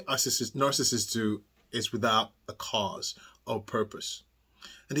 nothing narcissists do is without a cause or purpose.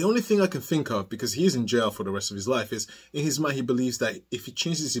 And the only thing I can think of, because he's in jail for the rest of his life, is in his mind he believes that if he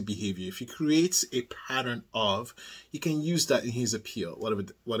changes his behavior, if he creates a pattern of, he can use that in his appeal,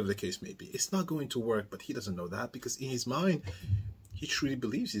 whatever the case may be. It's not going to work, but he doesn't know that, because in his mind, he truly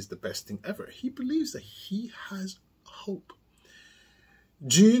believes he's the best thing ever. He believes that he has hope.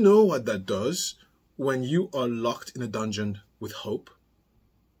 Do you know what that does when you are locked in a dungeon with hope?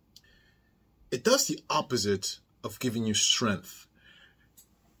 It does the opposite of giving you strength.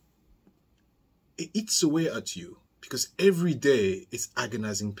 It eats away at you, because every day it's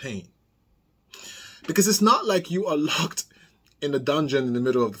agonizing pain. Because it's not like you are locked in a dungeon in the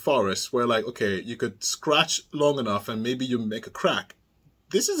middle of the forest where, like, okay, you could scratch long enough and maybe you make a crack.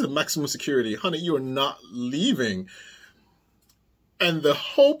 This is a maximum security. Honey, you are not leaving. And the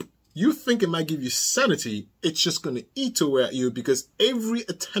hope, you think it might give you sanity, it's just going to eat away at you, because every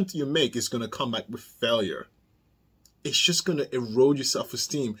attempt you make is going to come back with failure. It's just going to erode your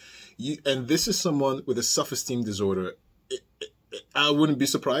self-esteem. And this is someone with a self-esteem disorder. I wouldn't be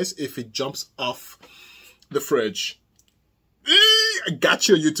surprised if it jumps off the fridge.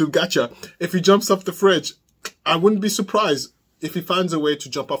 Gotcha, YouTube, gotcha. If he jumps off the fridge, I wouldn't be surprised if he finds a way to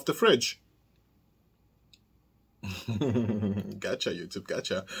jump off the fridge. Gotcha, YouTube,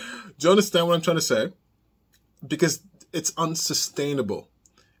 gotcha. Do you understand what I'm trying to say? Because it's unsustainable.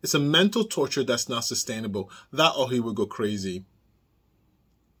 It's a mental torture that's not sustainable. That or he would go crazy.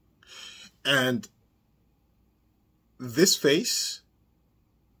 And this face,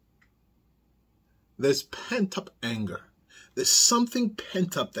 there's pent-up anger. There's something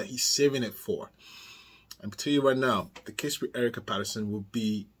pent-up that he's saving it for. I'm telling you right now, the case with Erica Patterson will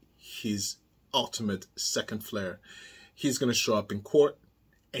be his ultimate second flare. He's going to show up in court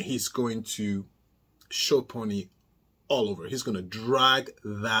and he's going to show pony all over. He's going to drag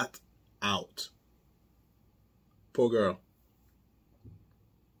that out. Poor girl.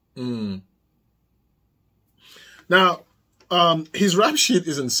 Now, his rap sheet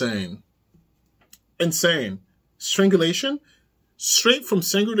is insane. Insane. Strangulation? Straight from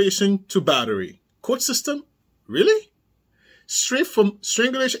strangulation to battery. Court system? Really? Straight from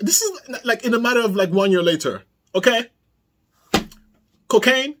strangulation? This is like in a matter of like 1 year later. Okay?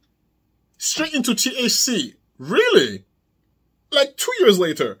 Cocaine? Straight into THC. Really? Like 2 years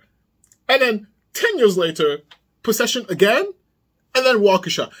later. And then 10 years later, possession again? And then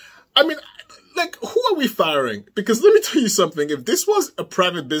Waukesha. I mean, like, who are we firing? Because let me tell you something. If this was a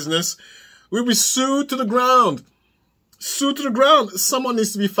private business, we'd be sued to the ground. Sued to the ground. Someone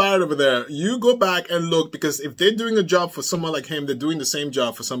needs to be fired over there. You go back and look, because if they're doing a job for someone like him, they're doing the same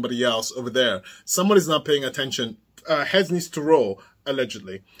job for somebody else over there. Someone is not paying attention. Heads needs to roll,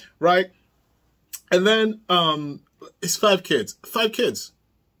 allegedly. Right? And then, it's 5 kids. 5 kids.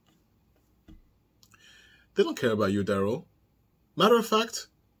 They don't care about you, Darrell. Matter of fact,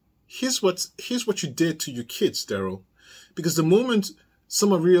 here's what you did to your kids, Darrell. Because the moment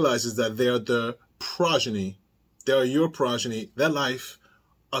someone realizes that they are the progeny, they are your progeny, their life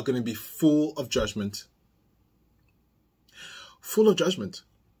are going to be full of judgment. Full of judgment.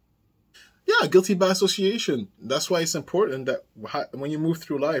 Yeah, guilty by association. That's why it's important that when you move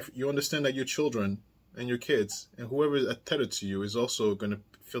through life, you understand that your children and your kids and whoever is tethered to you is also going to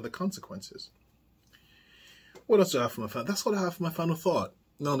feel the consequences. What else do I have for my final? That's what I have for my final thought.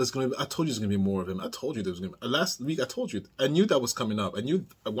 No, there's going to be, I told you there's going to be more of him. I told you there was going to be. Last week, I told you. I knew that was coming up. I knew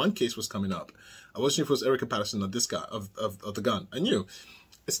one case was coming up. I wasn't sure if it was Erica Patterson or this guy of the gun. I knew.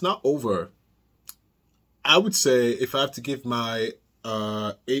 It's not over. I would say if I have to give my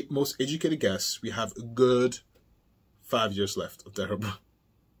most educated guess, we have a good 5 years left of Darrell.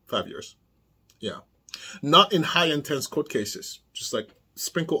 5 years. Yeah. Not in high intense court cases. Just like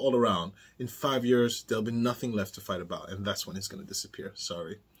sprinkle all around. In 5 years, there'll be nothing left to fight about. And that's when it's going to disappear.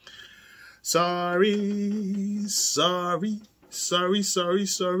 Sorry. Sorry. Sorry. Sorry, sorry,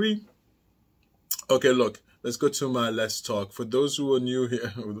 sorry. Okay, look. Let's go to my Let's Talk. For those who are new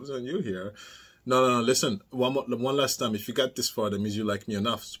here, no, listen. One last time. If you got this far, that means you like me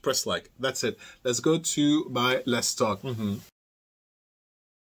enough. So press like. That's it. Let's go to my Let's Talk.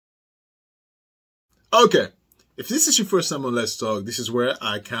 Okay. If this is your first time on Let's Talk, this is where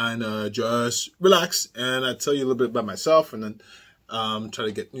I kind of just relax and I tell you a little bit about myself and then try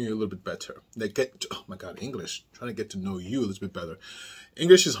to get you a little bit better. Oh my God, English. Trying to get to know you a little bit better.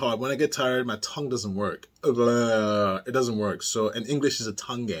 English is hard. When I get tired, my tongue doesn't work. It doesn't work. So, and English is a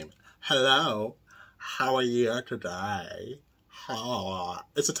tongue game. Hello, how are you today?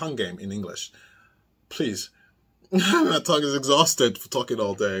 It's a tongue game in English. Please, That tongue is exhausted for talking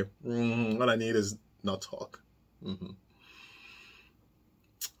all day. What I need is not talk.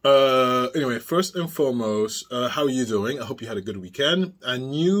 Anyway, first and foremost, how are you doing? I hope you had a good weekend. I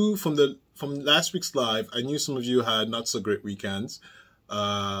knew from last week's live, I knew some of you had not so great weekends.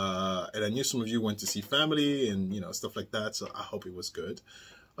 And I knew some of you went to see family and, stuff like that. So I hope it was good.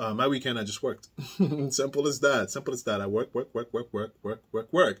 My weekend, I just worked. Simple as that. Simple as that. I work.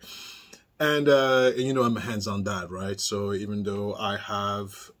 And I'm a hands-on dad, right? So even though I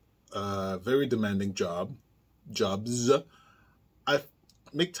have a very demanding jobs, I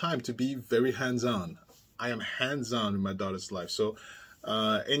make time to be very hands-on. I am hands-on in my daughter's life. So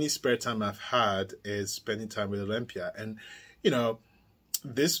any spare time I've had is spending time with Olympia. And,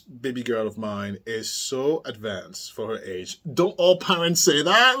 this baby girl of mine is so advanced for her age. Don't all parents say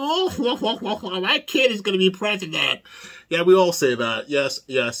that? My kid is going to be president. Yeah, we all say that. Yes.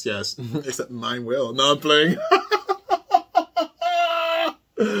 Except mine will. No, I'm playing.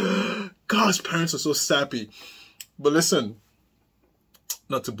 Gosh, parents are so sappy. But listen,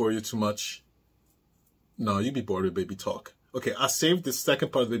 not to bore you too much. No, you'd be bored with baby talk. Okay, I saved the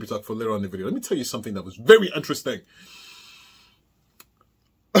second part of baby talk for later on in the video. Let me tell you something that was very interesting.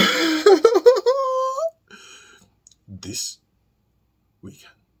 This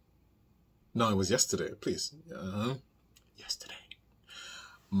weekend. No, it was yesterday, please. Yesterday.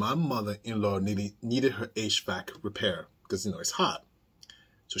 My mother-in-law needed her HVAC repair because, it's hot.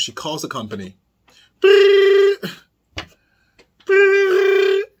 So she calls the company.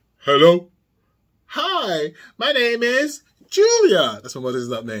 Hello? Hi, my name is Julia. That's my mother's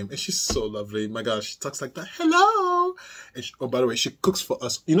name. And she's so lovely. My gosh, she talks like that. Hello. And by the way, she cooks for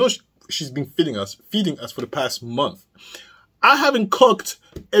us. She's been feeding us for the past month. I haven't cooked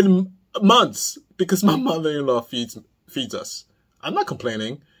in months because my mother-in-law feeds us. I'm not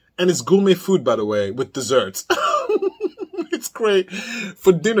complaining. And it's gourmet food, by the way, with desserts. It's great.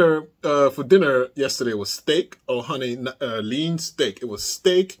 For dinner yesterday was steak. Oh, honey, lean steak. It was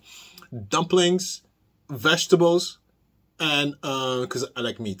steak, dumplings, vegetables, and because I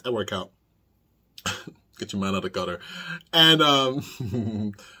like meat. I work out. Get your man out of the gutter. And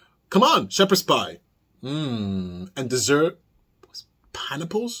come on, shepherd's pie. And dessert was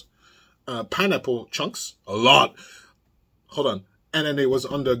pineapples. Pineapple chunks. A lot. Hold on. And then it was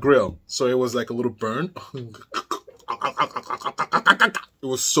on the grill. So it was like a little burn. It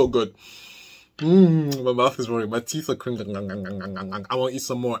was so good. My mouth is running. My teeth are crinkling. I want to eat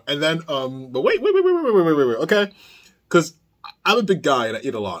some more. And then, but wait. Okay. Because I'm a big guy and I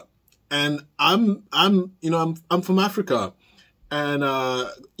eat a lot. And I'm from Africa. And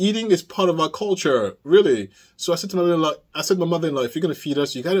eating is part of our culture, really. So I said to my mother-in-law, if you're gonna feed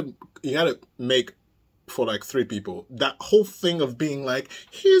us, you gotta make for like 3 people. That whole thing of being like,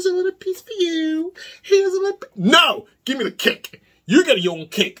 here's a little piece for you, here's a little. No, give me the cake. You get your own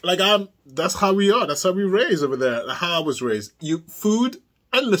cake. Like that's how we are. That's how we raised over there. How I was raised.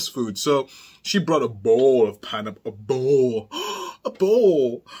 Endless food. So she brought a bowl of pineapple. A bowl.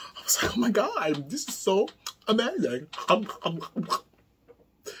 I was like, oh my God, this is so amazing.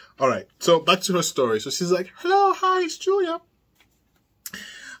 All right, so back to her story. So she's like, hello, hi, it's Julia.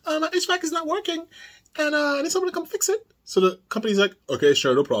 My HVAC is not working, and I need someone to come fix it. So the company's like, okay,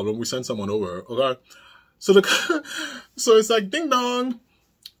 sure, no problem. We send someone over, okay? So so it's like, ding dong.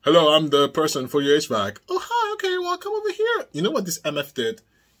 Hello, I'm the person for your HVAC. Oh, hi, okay, well, come over here. You know what this MF did?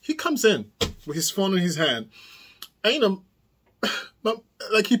 He comes in with his phone in his hand, and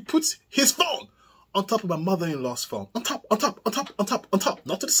like he puts his phone on top of my mother-in-law's phone. On top.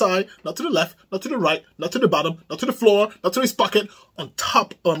 Not to the side, not to the left, not to the right, not to the bottom, not to the floor, not to his pocket. On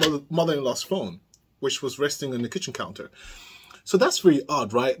top of my mother-in-law's phone, which was resting on the kitchen counter. So that's very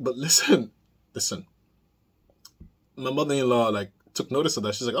odd, right? But listen. My mother-in-law like took notice of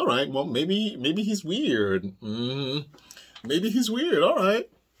that. She's like, all right, well, maybe he's weird. Maybe he's weird. All right.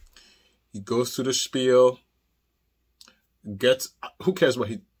 He goes to the spiel. Who cares what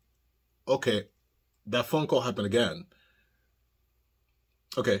okay. That phone call happened again.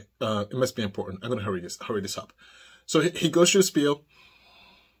 Okay, it must be important. I'm gonna hurry this up. So he goes to the spiel.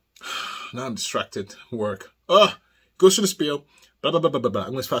 Now I'm distracted. Work. Goes to the spiel. Blah blah blah blah blah.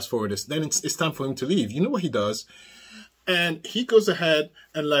 I'm gonna fast forward this. Then it's time for him to leave. You know what he does? And he goes ahead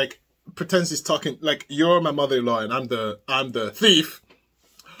and like pretends he's talking like you're my mother-in-law and I'm the thief.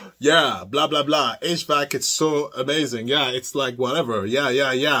 Yeah, blah blah blah. HVAC, it's so amazing. Yeah, it's like whatever.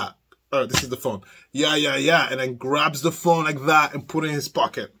 Yeah. Oh, this is the phone. Yeah. And then grabs the phone like that and put it in his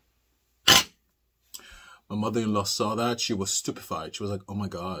pocket. My mother-in-law saw that. She was stupefied. She was like, oh my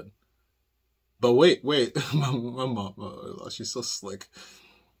God. But wait. My mom, she's so slick.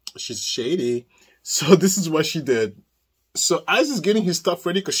 She's shady. So this is what she did. So as he's getting his stuff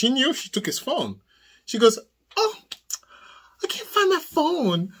ready, because she knew she took his phone, she goes, "Oh, I can't find my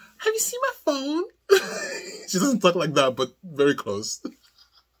phone. Have you seen my phone?" She doesn't talk like that, but very close.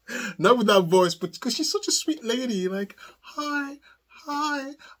 Not with that voice, but because she's such a sweet lady. Like, "Hi,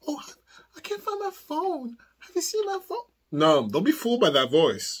 hi. Oh, I can't find my phone. Have you seen my phone?" No, don't be fooled by that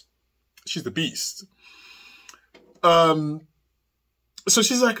voice. She's the beast. So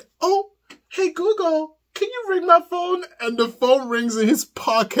she's like, "Oh, hey Google, can you ring my phone?" And the phone rings in his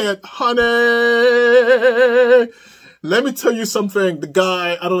pocket. "Honey, let me tell you something." The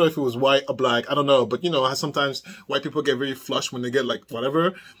guy, I don't know if it was white or black, I don't know, but you know how sometimes white people get very flushed when they get like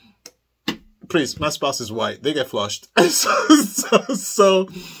whatever. Please, my spouse is white. They get flushed. So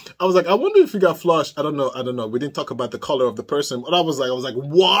I was like, I wonder if he got flushed. I don't know. We didn't talk about the color of the person, but I was like,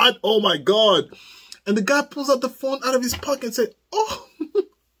 what? Oh my God. And the guy pulls out the phone out of his pocket and said, "Oh,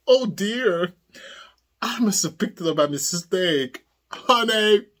 oh dear. I must have picked it up by mistake.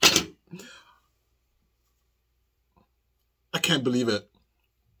 Honey." I can't believe it.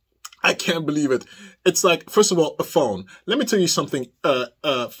 I can't believe it. It's like, first of all, a phone. Let me tell you something,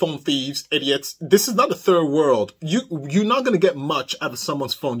 phone thieves, idiots. This is not a third world. You're not going to get much out of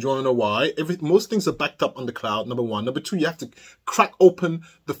someone's phone. Do you want to know why? Most things are backed up on the cloud, number one. Number two, you have to crack open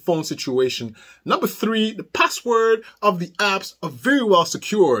the phone situation. Number three, the password of the apps are very well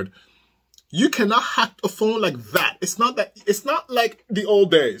secured. You cannot hack a phone like that. It's not like the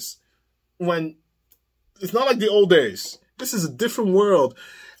old days. It's not like the old days. This is a different world.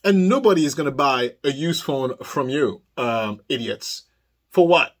 And nobody is going to buy a used phone from you, idiots. For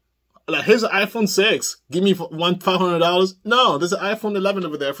what? Like, here's an iPhone 6. Give me $500. No, there's an iPhone 11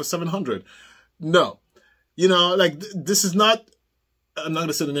 over there for $700. No. You know, like, this is not, I'm not going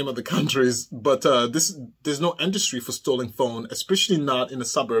to say the name of the countries, but there's no industry for stolen phone, especially not in the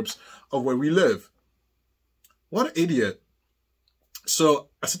suburbs of where we live. What an idiot. So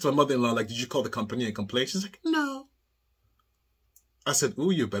I said to my mother-in-law, like, "Did you call the company and complain?" She's like, "No." I said,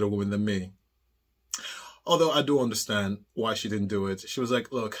 "Ooh, you're a better woman than me." Although I do understand why she didn't do it. She was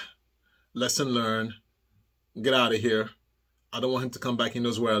like, "Look, lesson learned. Get out of here. I don't want him to come back. He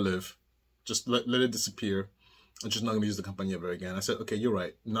knows where I live. Just let it disappear. I'm just not going to use the company ever again." I said, "Okay, you're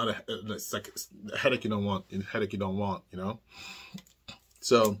right. It's like a headache you don't want. A headache you don't want, you know?"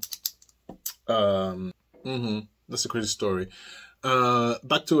 So, that's a crazy story.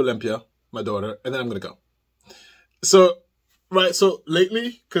 Back to Olympia, my daughter, and then I'm going to go. So, right, so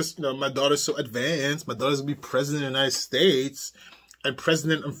lately, because, you know, my daughter's so advanced, my daughter's going to be president of the United States, and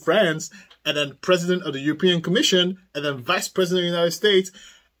president of France, and then president of the European Commission, and then vice president of the United States,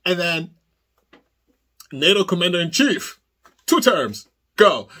 and then NATO commander-in-chief. 2 terms.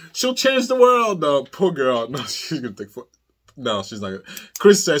 Go. She'll change the world. No, poor girl. No, she's going to take... No, she's not going to.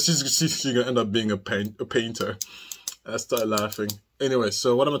 Chris says she's going to end up being a painter. I started laughing. Anyway,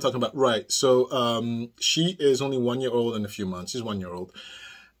 so what am I talking about? Right. So, she is only 1 year old in a few months. She's 1 year old.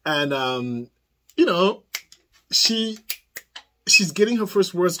 And, you know, she's getting her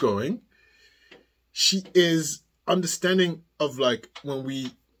first words going. She is understanding of, like, when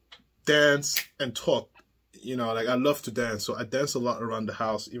we dance and talk, you know, like, I love to dance. So I dance a lot around the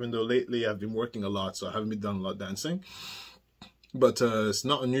house, even though lately I've been working a lot. So I haven't been done a lot of dancing. But it's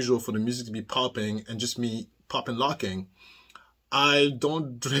not unusual for the music to be popping and just me popping locking. I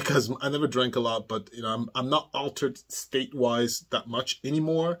don't drink I never drank a lot, but, you know, I'm not altered state-wise that much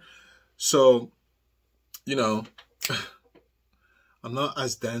anymore. So, you know, I'm not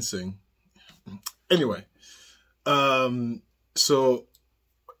as dancing. Anyway, so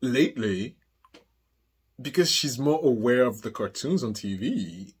lately, because she's more aware of the cartoons on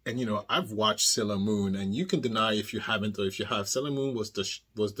TV, and, you know, I've watched Sailor Moon, and you can deny if you haven't or if you have. Sailor Moon was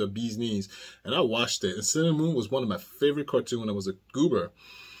the bee's knees, and I watched it, and Sailor Moon was one of my favorite cartoons when I was a goober.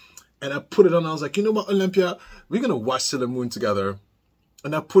 And I put it on, I was like, you know what, Olympia, we're gonna watch Sailor Moon together.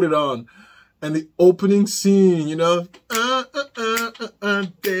 And I put it on, and the opening scene, you know,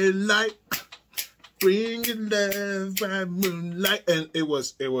 daylight, bring your love by moonlight, and I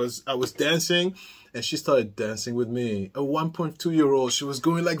was dancing. And she started dancing with me. A 1.2-year-old, she was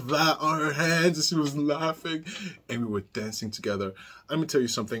going like that on her hands, and she was laughing, and we were dancing together. Let me tell you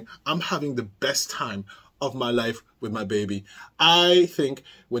something. I'm having the best time of my life with my baby. I think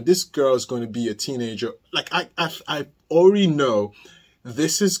when this girl is going to be a teenager, like I already know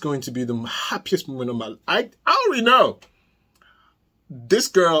this is going to be the happiest moment of my life. I already know. This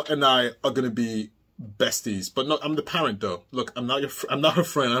girl and I are going to be besties. But no, I'm the parent though. Look, I'm not her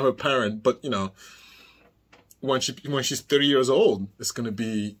friend. I'm her parent. But, you know, when she's 30 years old, it's going to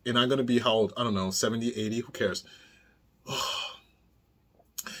be, and I'm going to be how old? I don't know, 70, 80, who cares? Oh.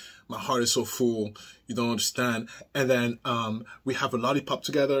 My heart is so full. You don't understand. And then we have a lollipop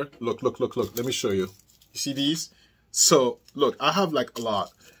together. Look, look, look, look. Let me show you. You see these? So, look, I have like a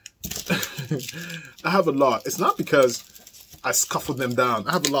lot. I have a lot. It's not because I scuffled them down.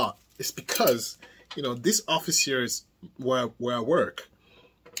 I have a lot. It's because, you know, this office here is where I work.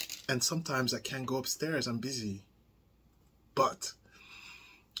 And sometimes I can't go upstairs. I'm busy. But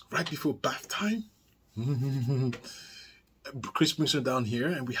right before bath time, Chris brings her down here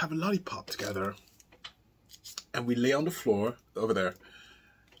and we have a lollipop together. And we lay on the floor over there.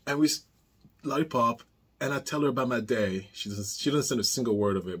 And we lollipop. And I tell her about my day. She doesn't send a single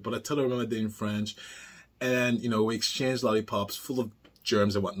word of it, but I tell her about my day in French. And, you know, we exchange lollipops full of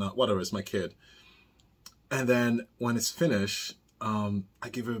germs and whatnot. Whatever, it's my kid. And then when it's finished, I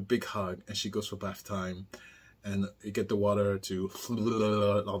give her a big hug and she goes for bath time. And you get the water to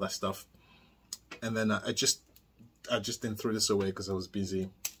all that stuff. And then I just didn't throw this away because I was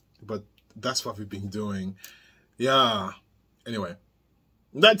busy. But that's what we've been doing. Yeah. Anyway.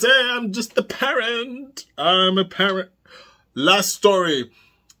 That's it. I'm just a parent. I'm a parent. Last story.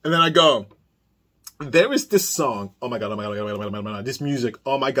 And then I go. There is this song. Oh my God. Oh my God. Oh my God. Oh my God. This music.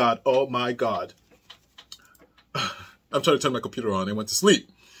 Oh my God. Oh my God. I'm trying to turn my computer on and went to sleep.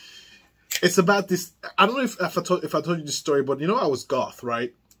 It's about this. I don't know if I told you this story, but you know I was goth,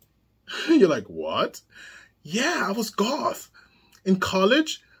 right? You're like, what? Yeah, I was goth in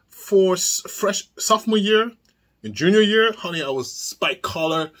college for fresh sophomore year. In junior year, honey, I was spike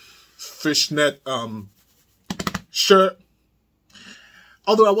collar, fishnet shirt.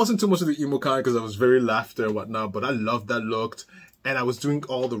 Although I wasn't too much of the emo kind because I was very laughter and whatnot, but I loved that look. And I was doing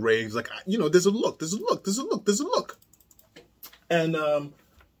all the raves. Like, you know, there's a look, there's a look, there's a look, there's a look. And you're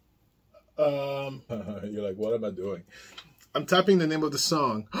like, what am I doing? I'm typing the name of the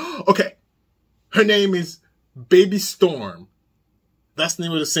song. Okay. Her name is Baby Storm. That's the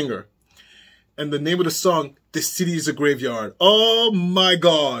name of the singer. And the name of the song, "This City is a Graveyard." Oh my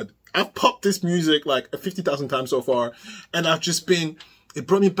God. I've popped this music like 50,000 times so far. And I've just been, it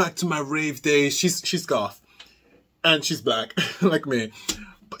brought me back to my rave days. She's goth. And she's black, like me.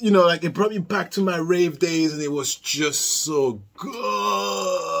 But, you know, like it brought me back to my rave days and it was just so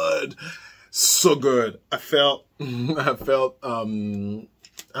good. So good. I felt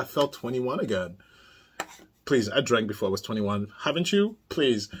 21 again. Please, I drank before I was 21. Haven't you?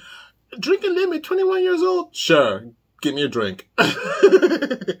 Please. Drinking limit, 21 years old? Sure. Give me a drink.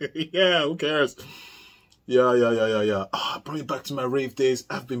 Yeah, who cares? Yeah. Oh, bring me back to my rave days.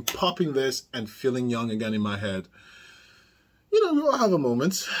 I've been popping this and feeling young again in my head. You know, we all have a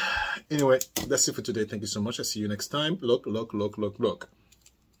moment. Anyway, that's it for today. Thank you so much. I'll see you next time. Look.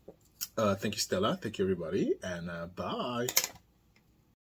 Thank you, Stella. Thank you, everybody. And bye.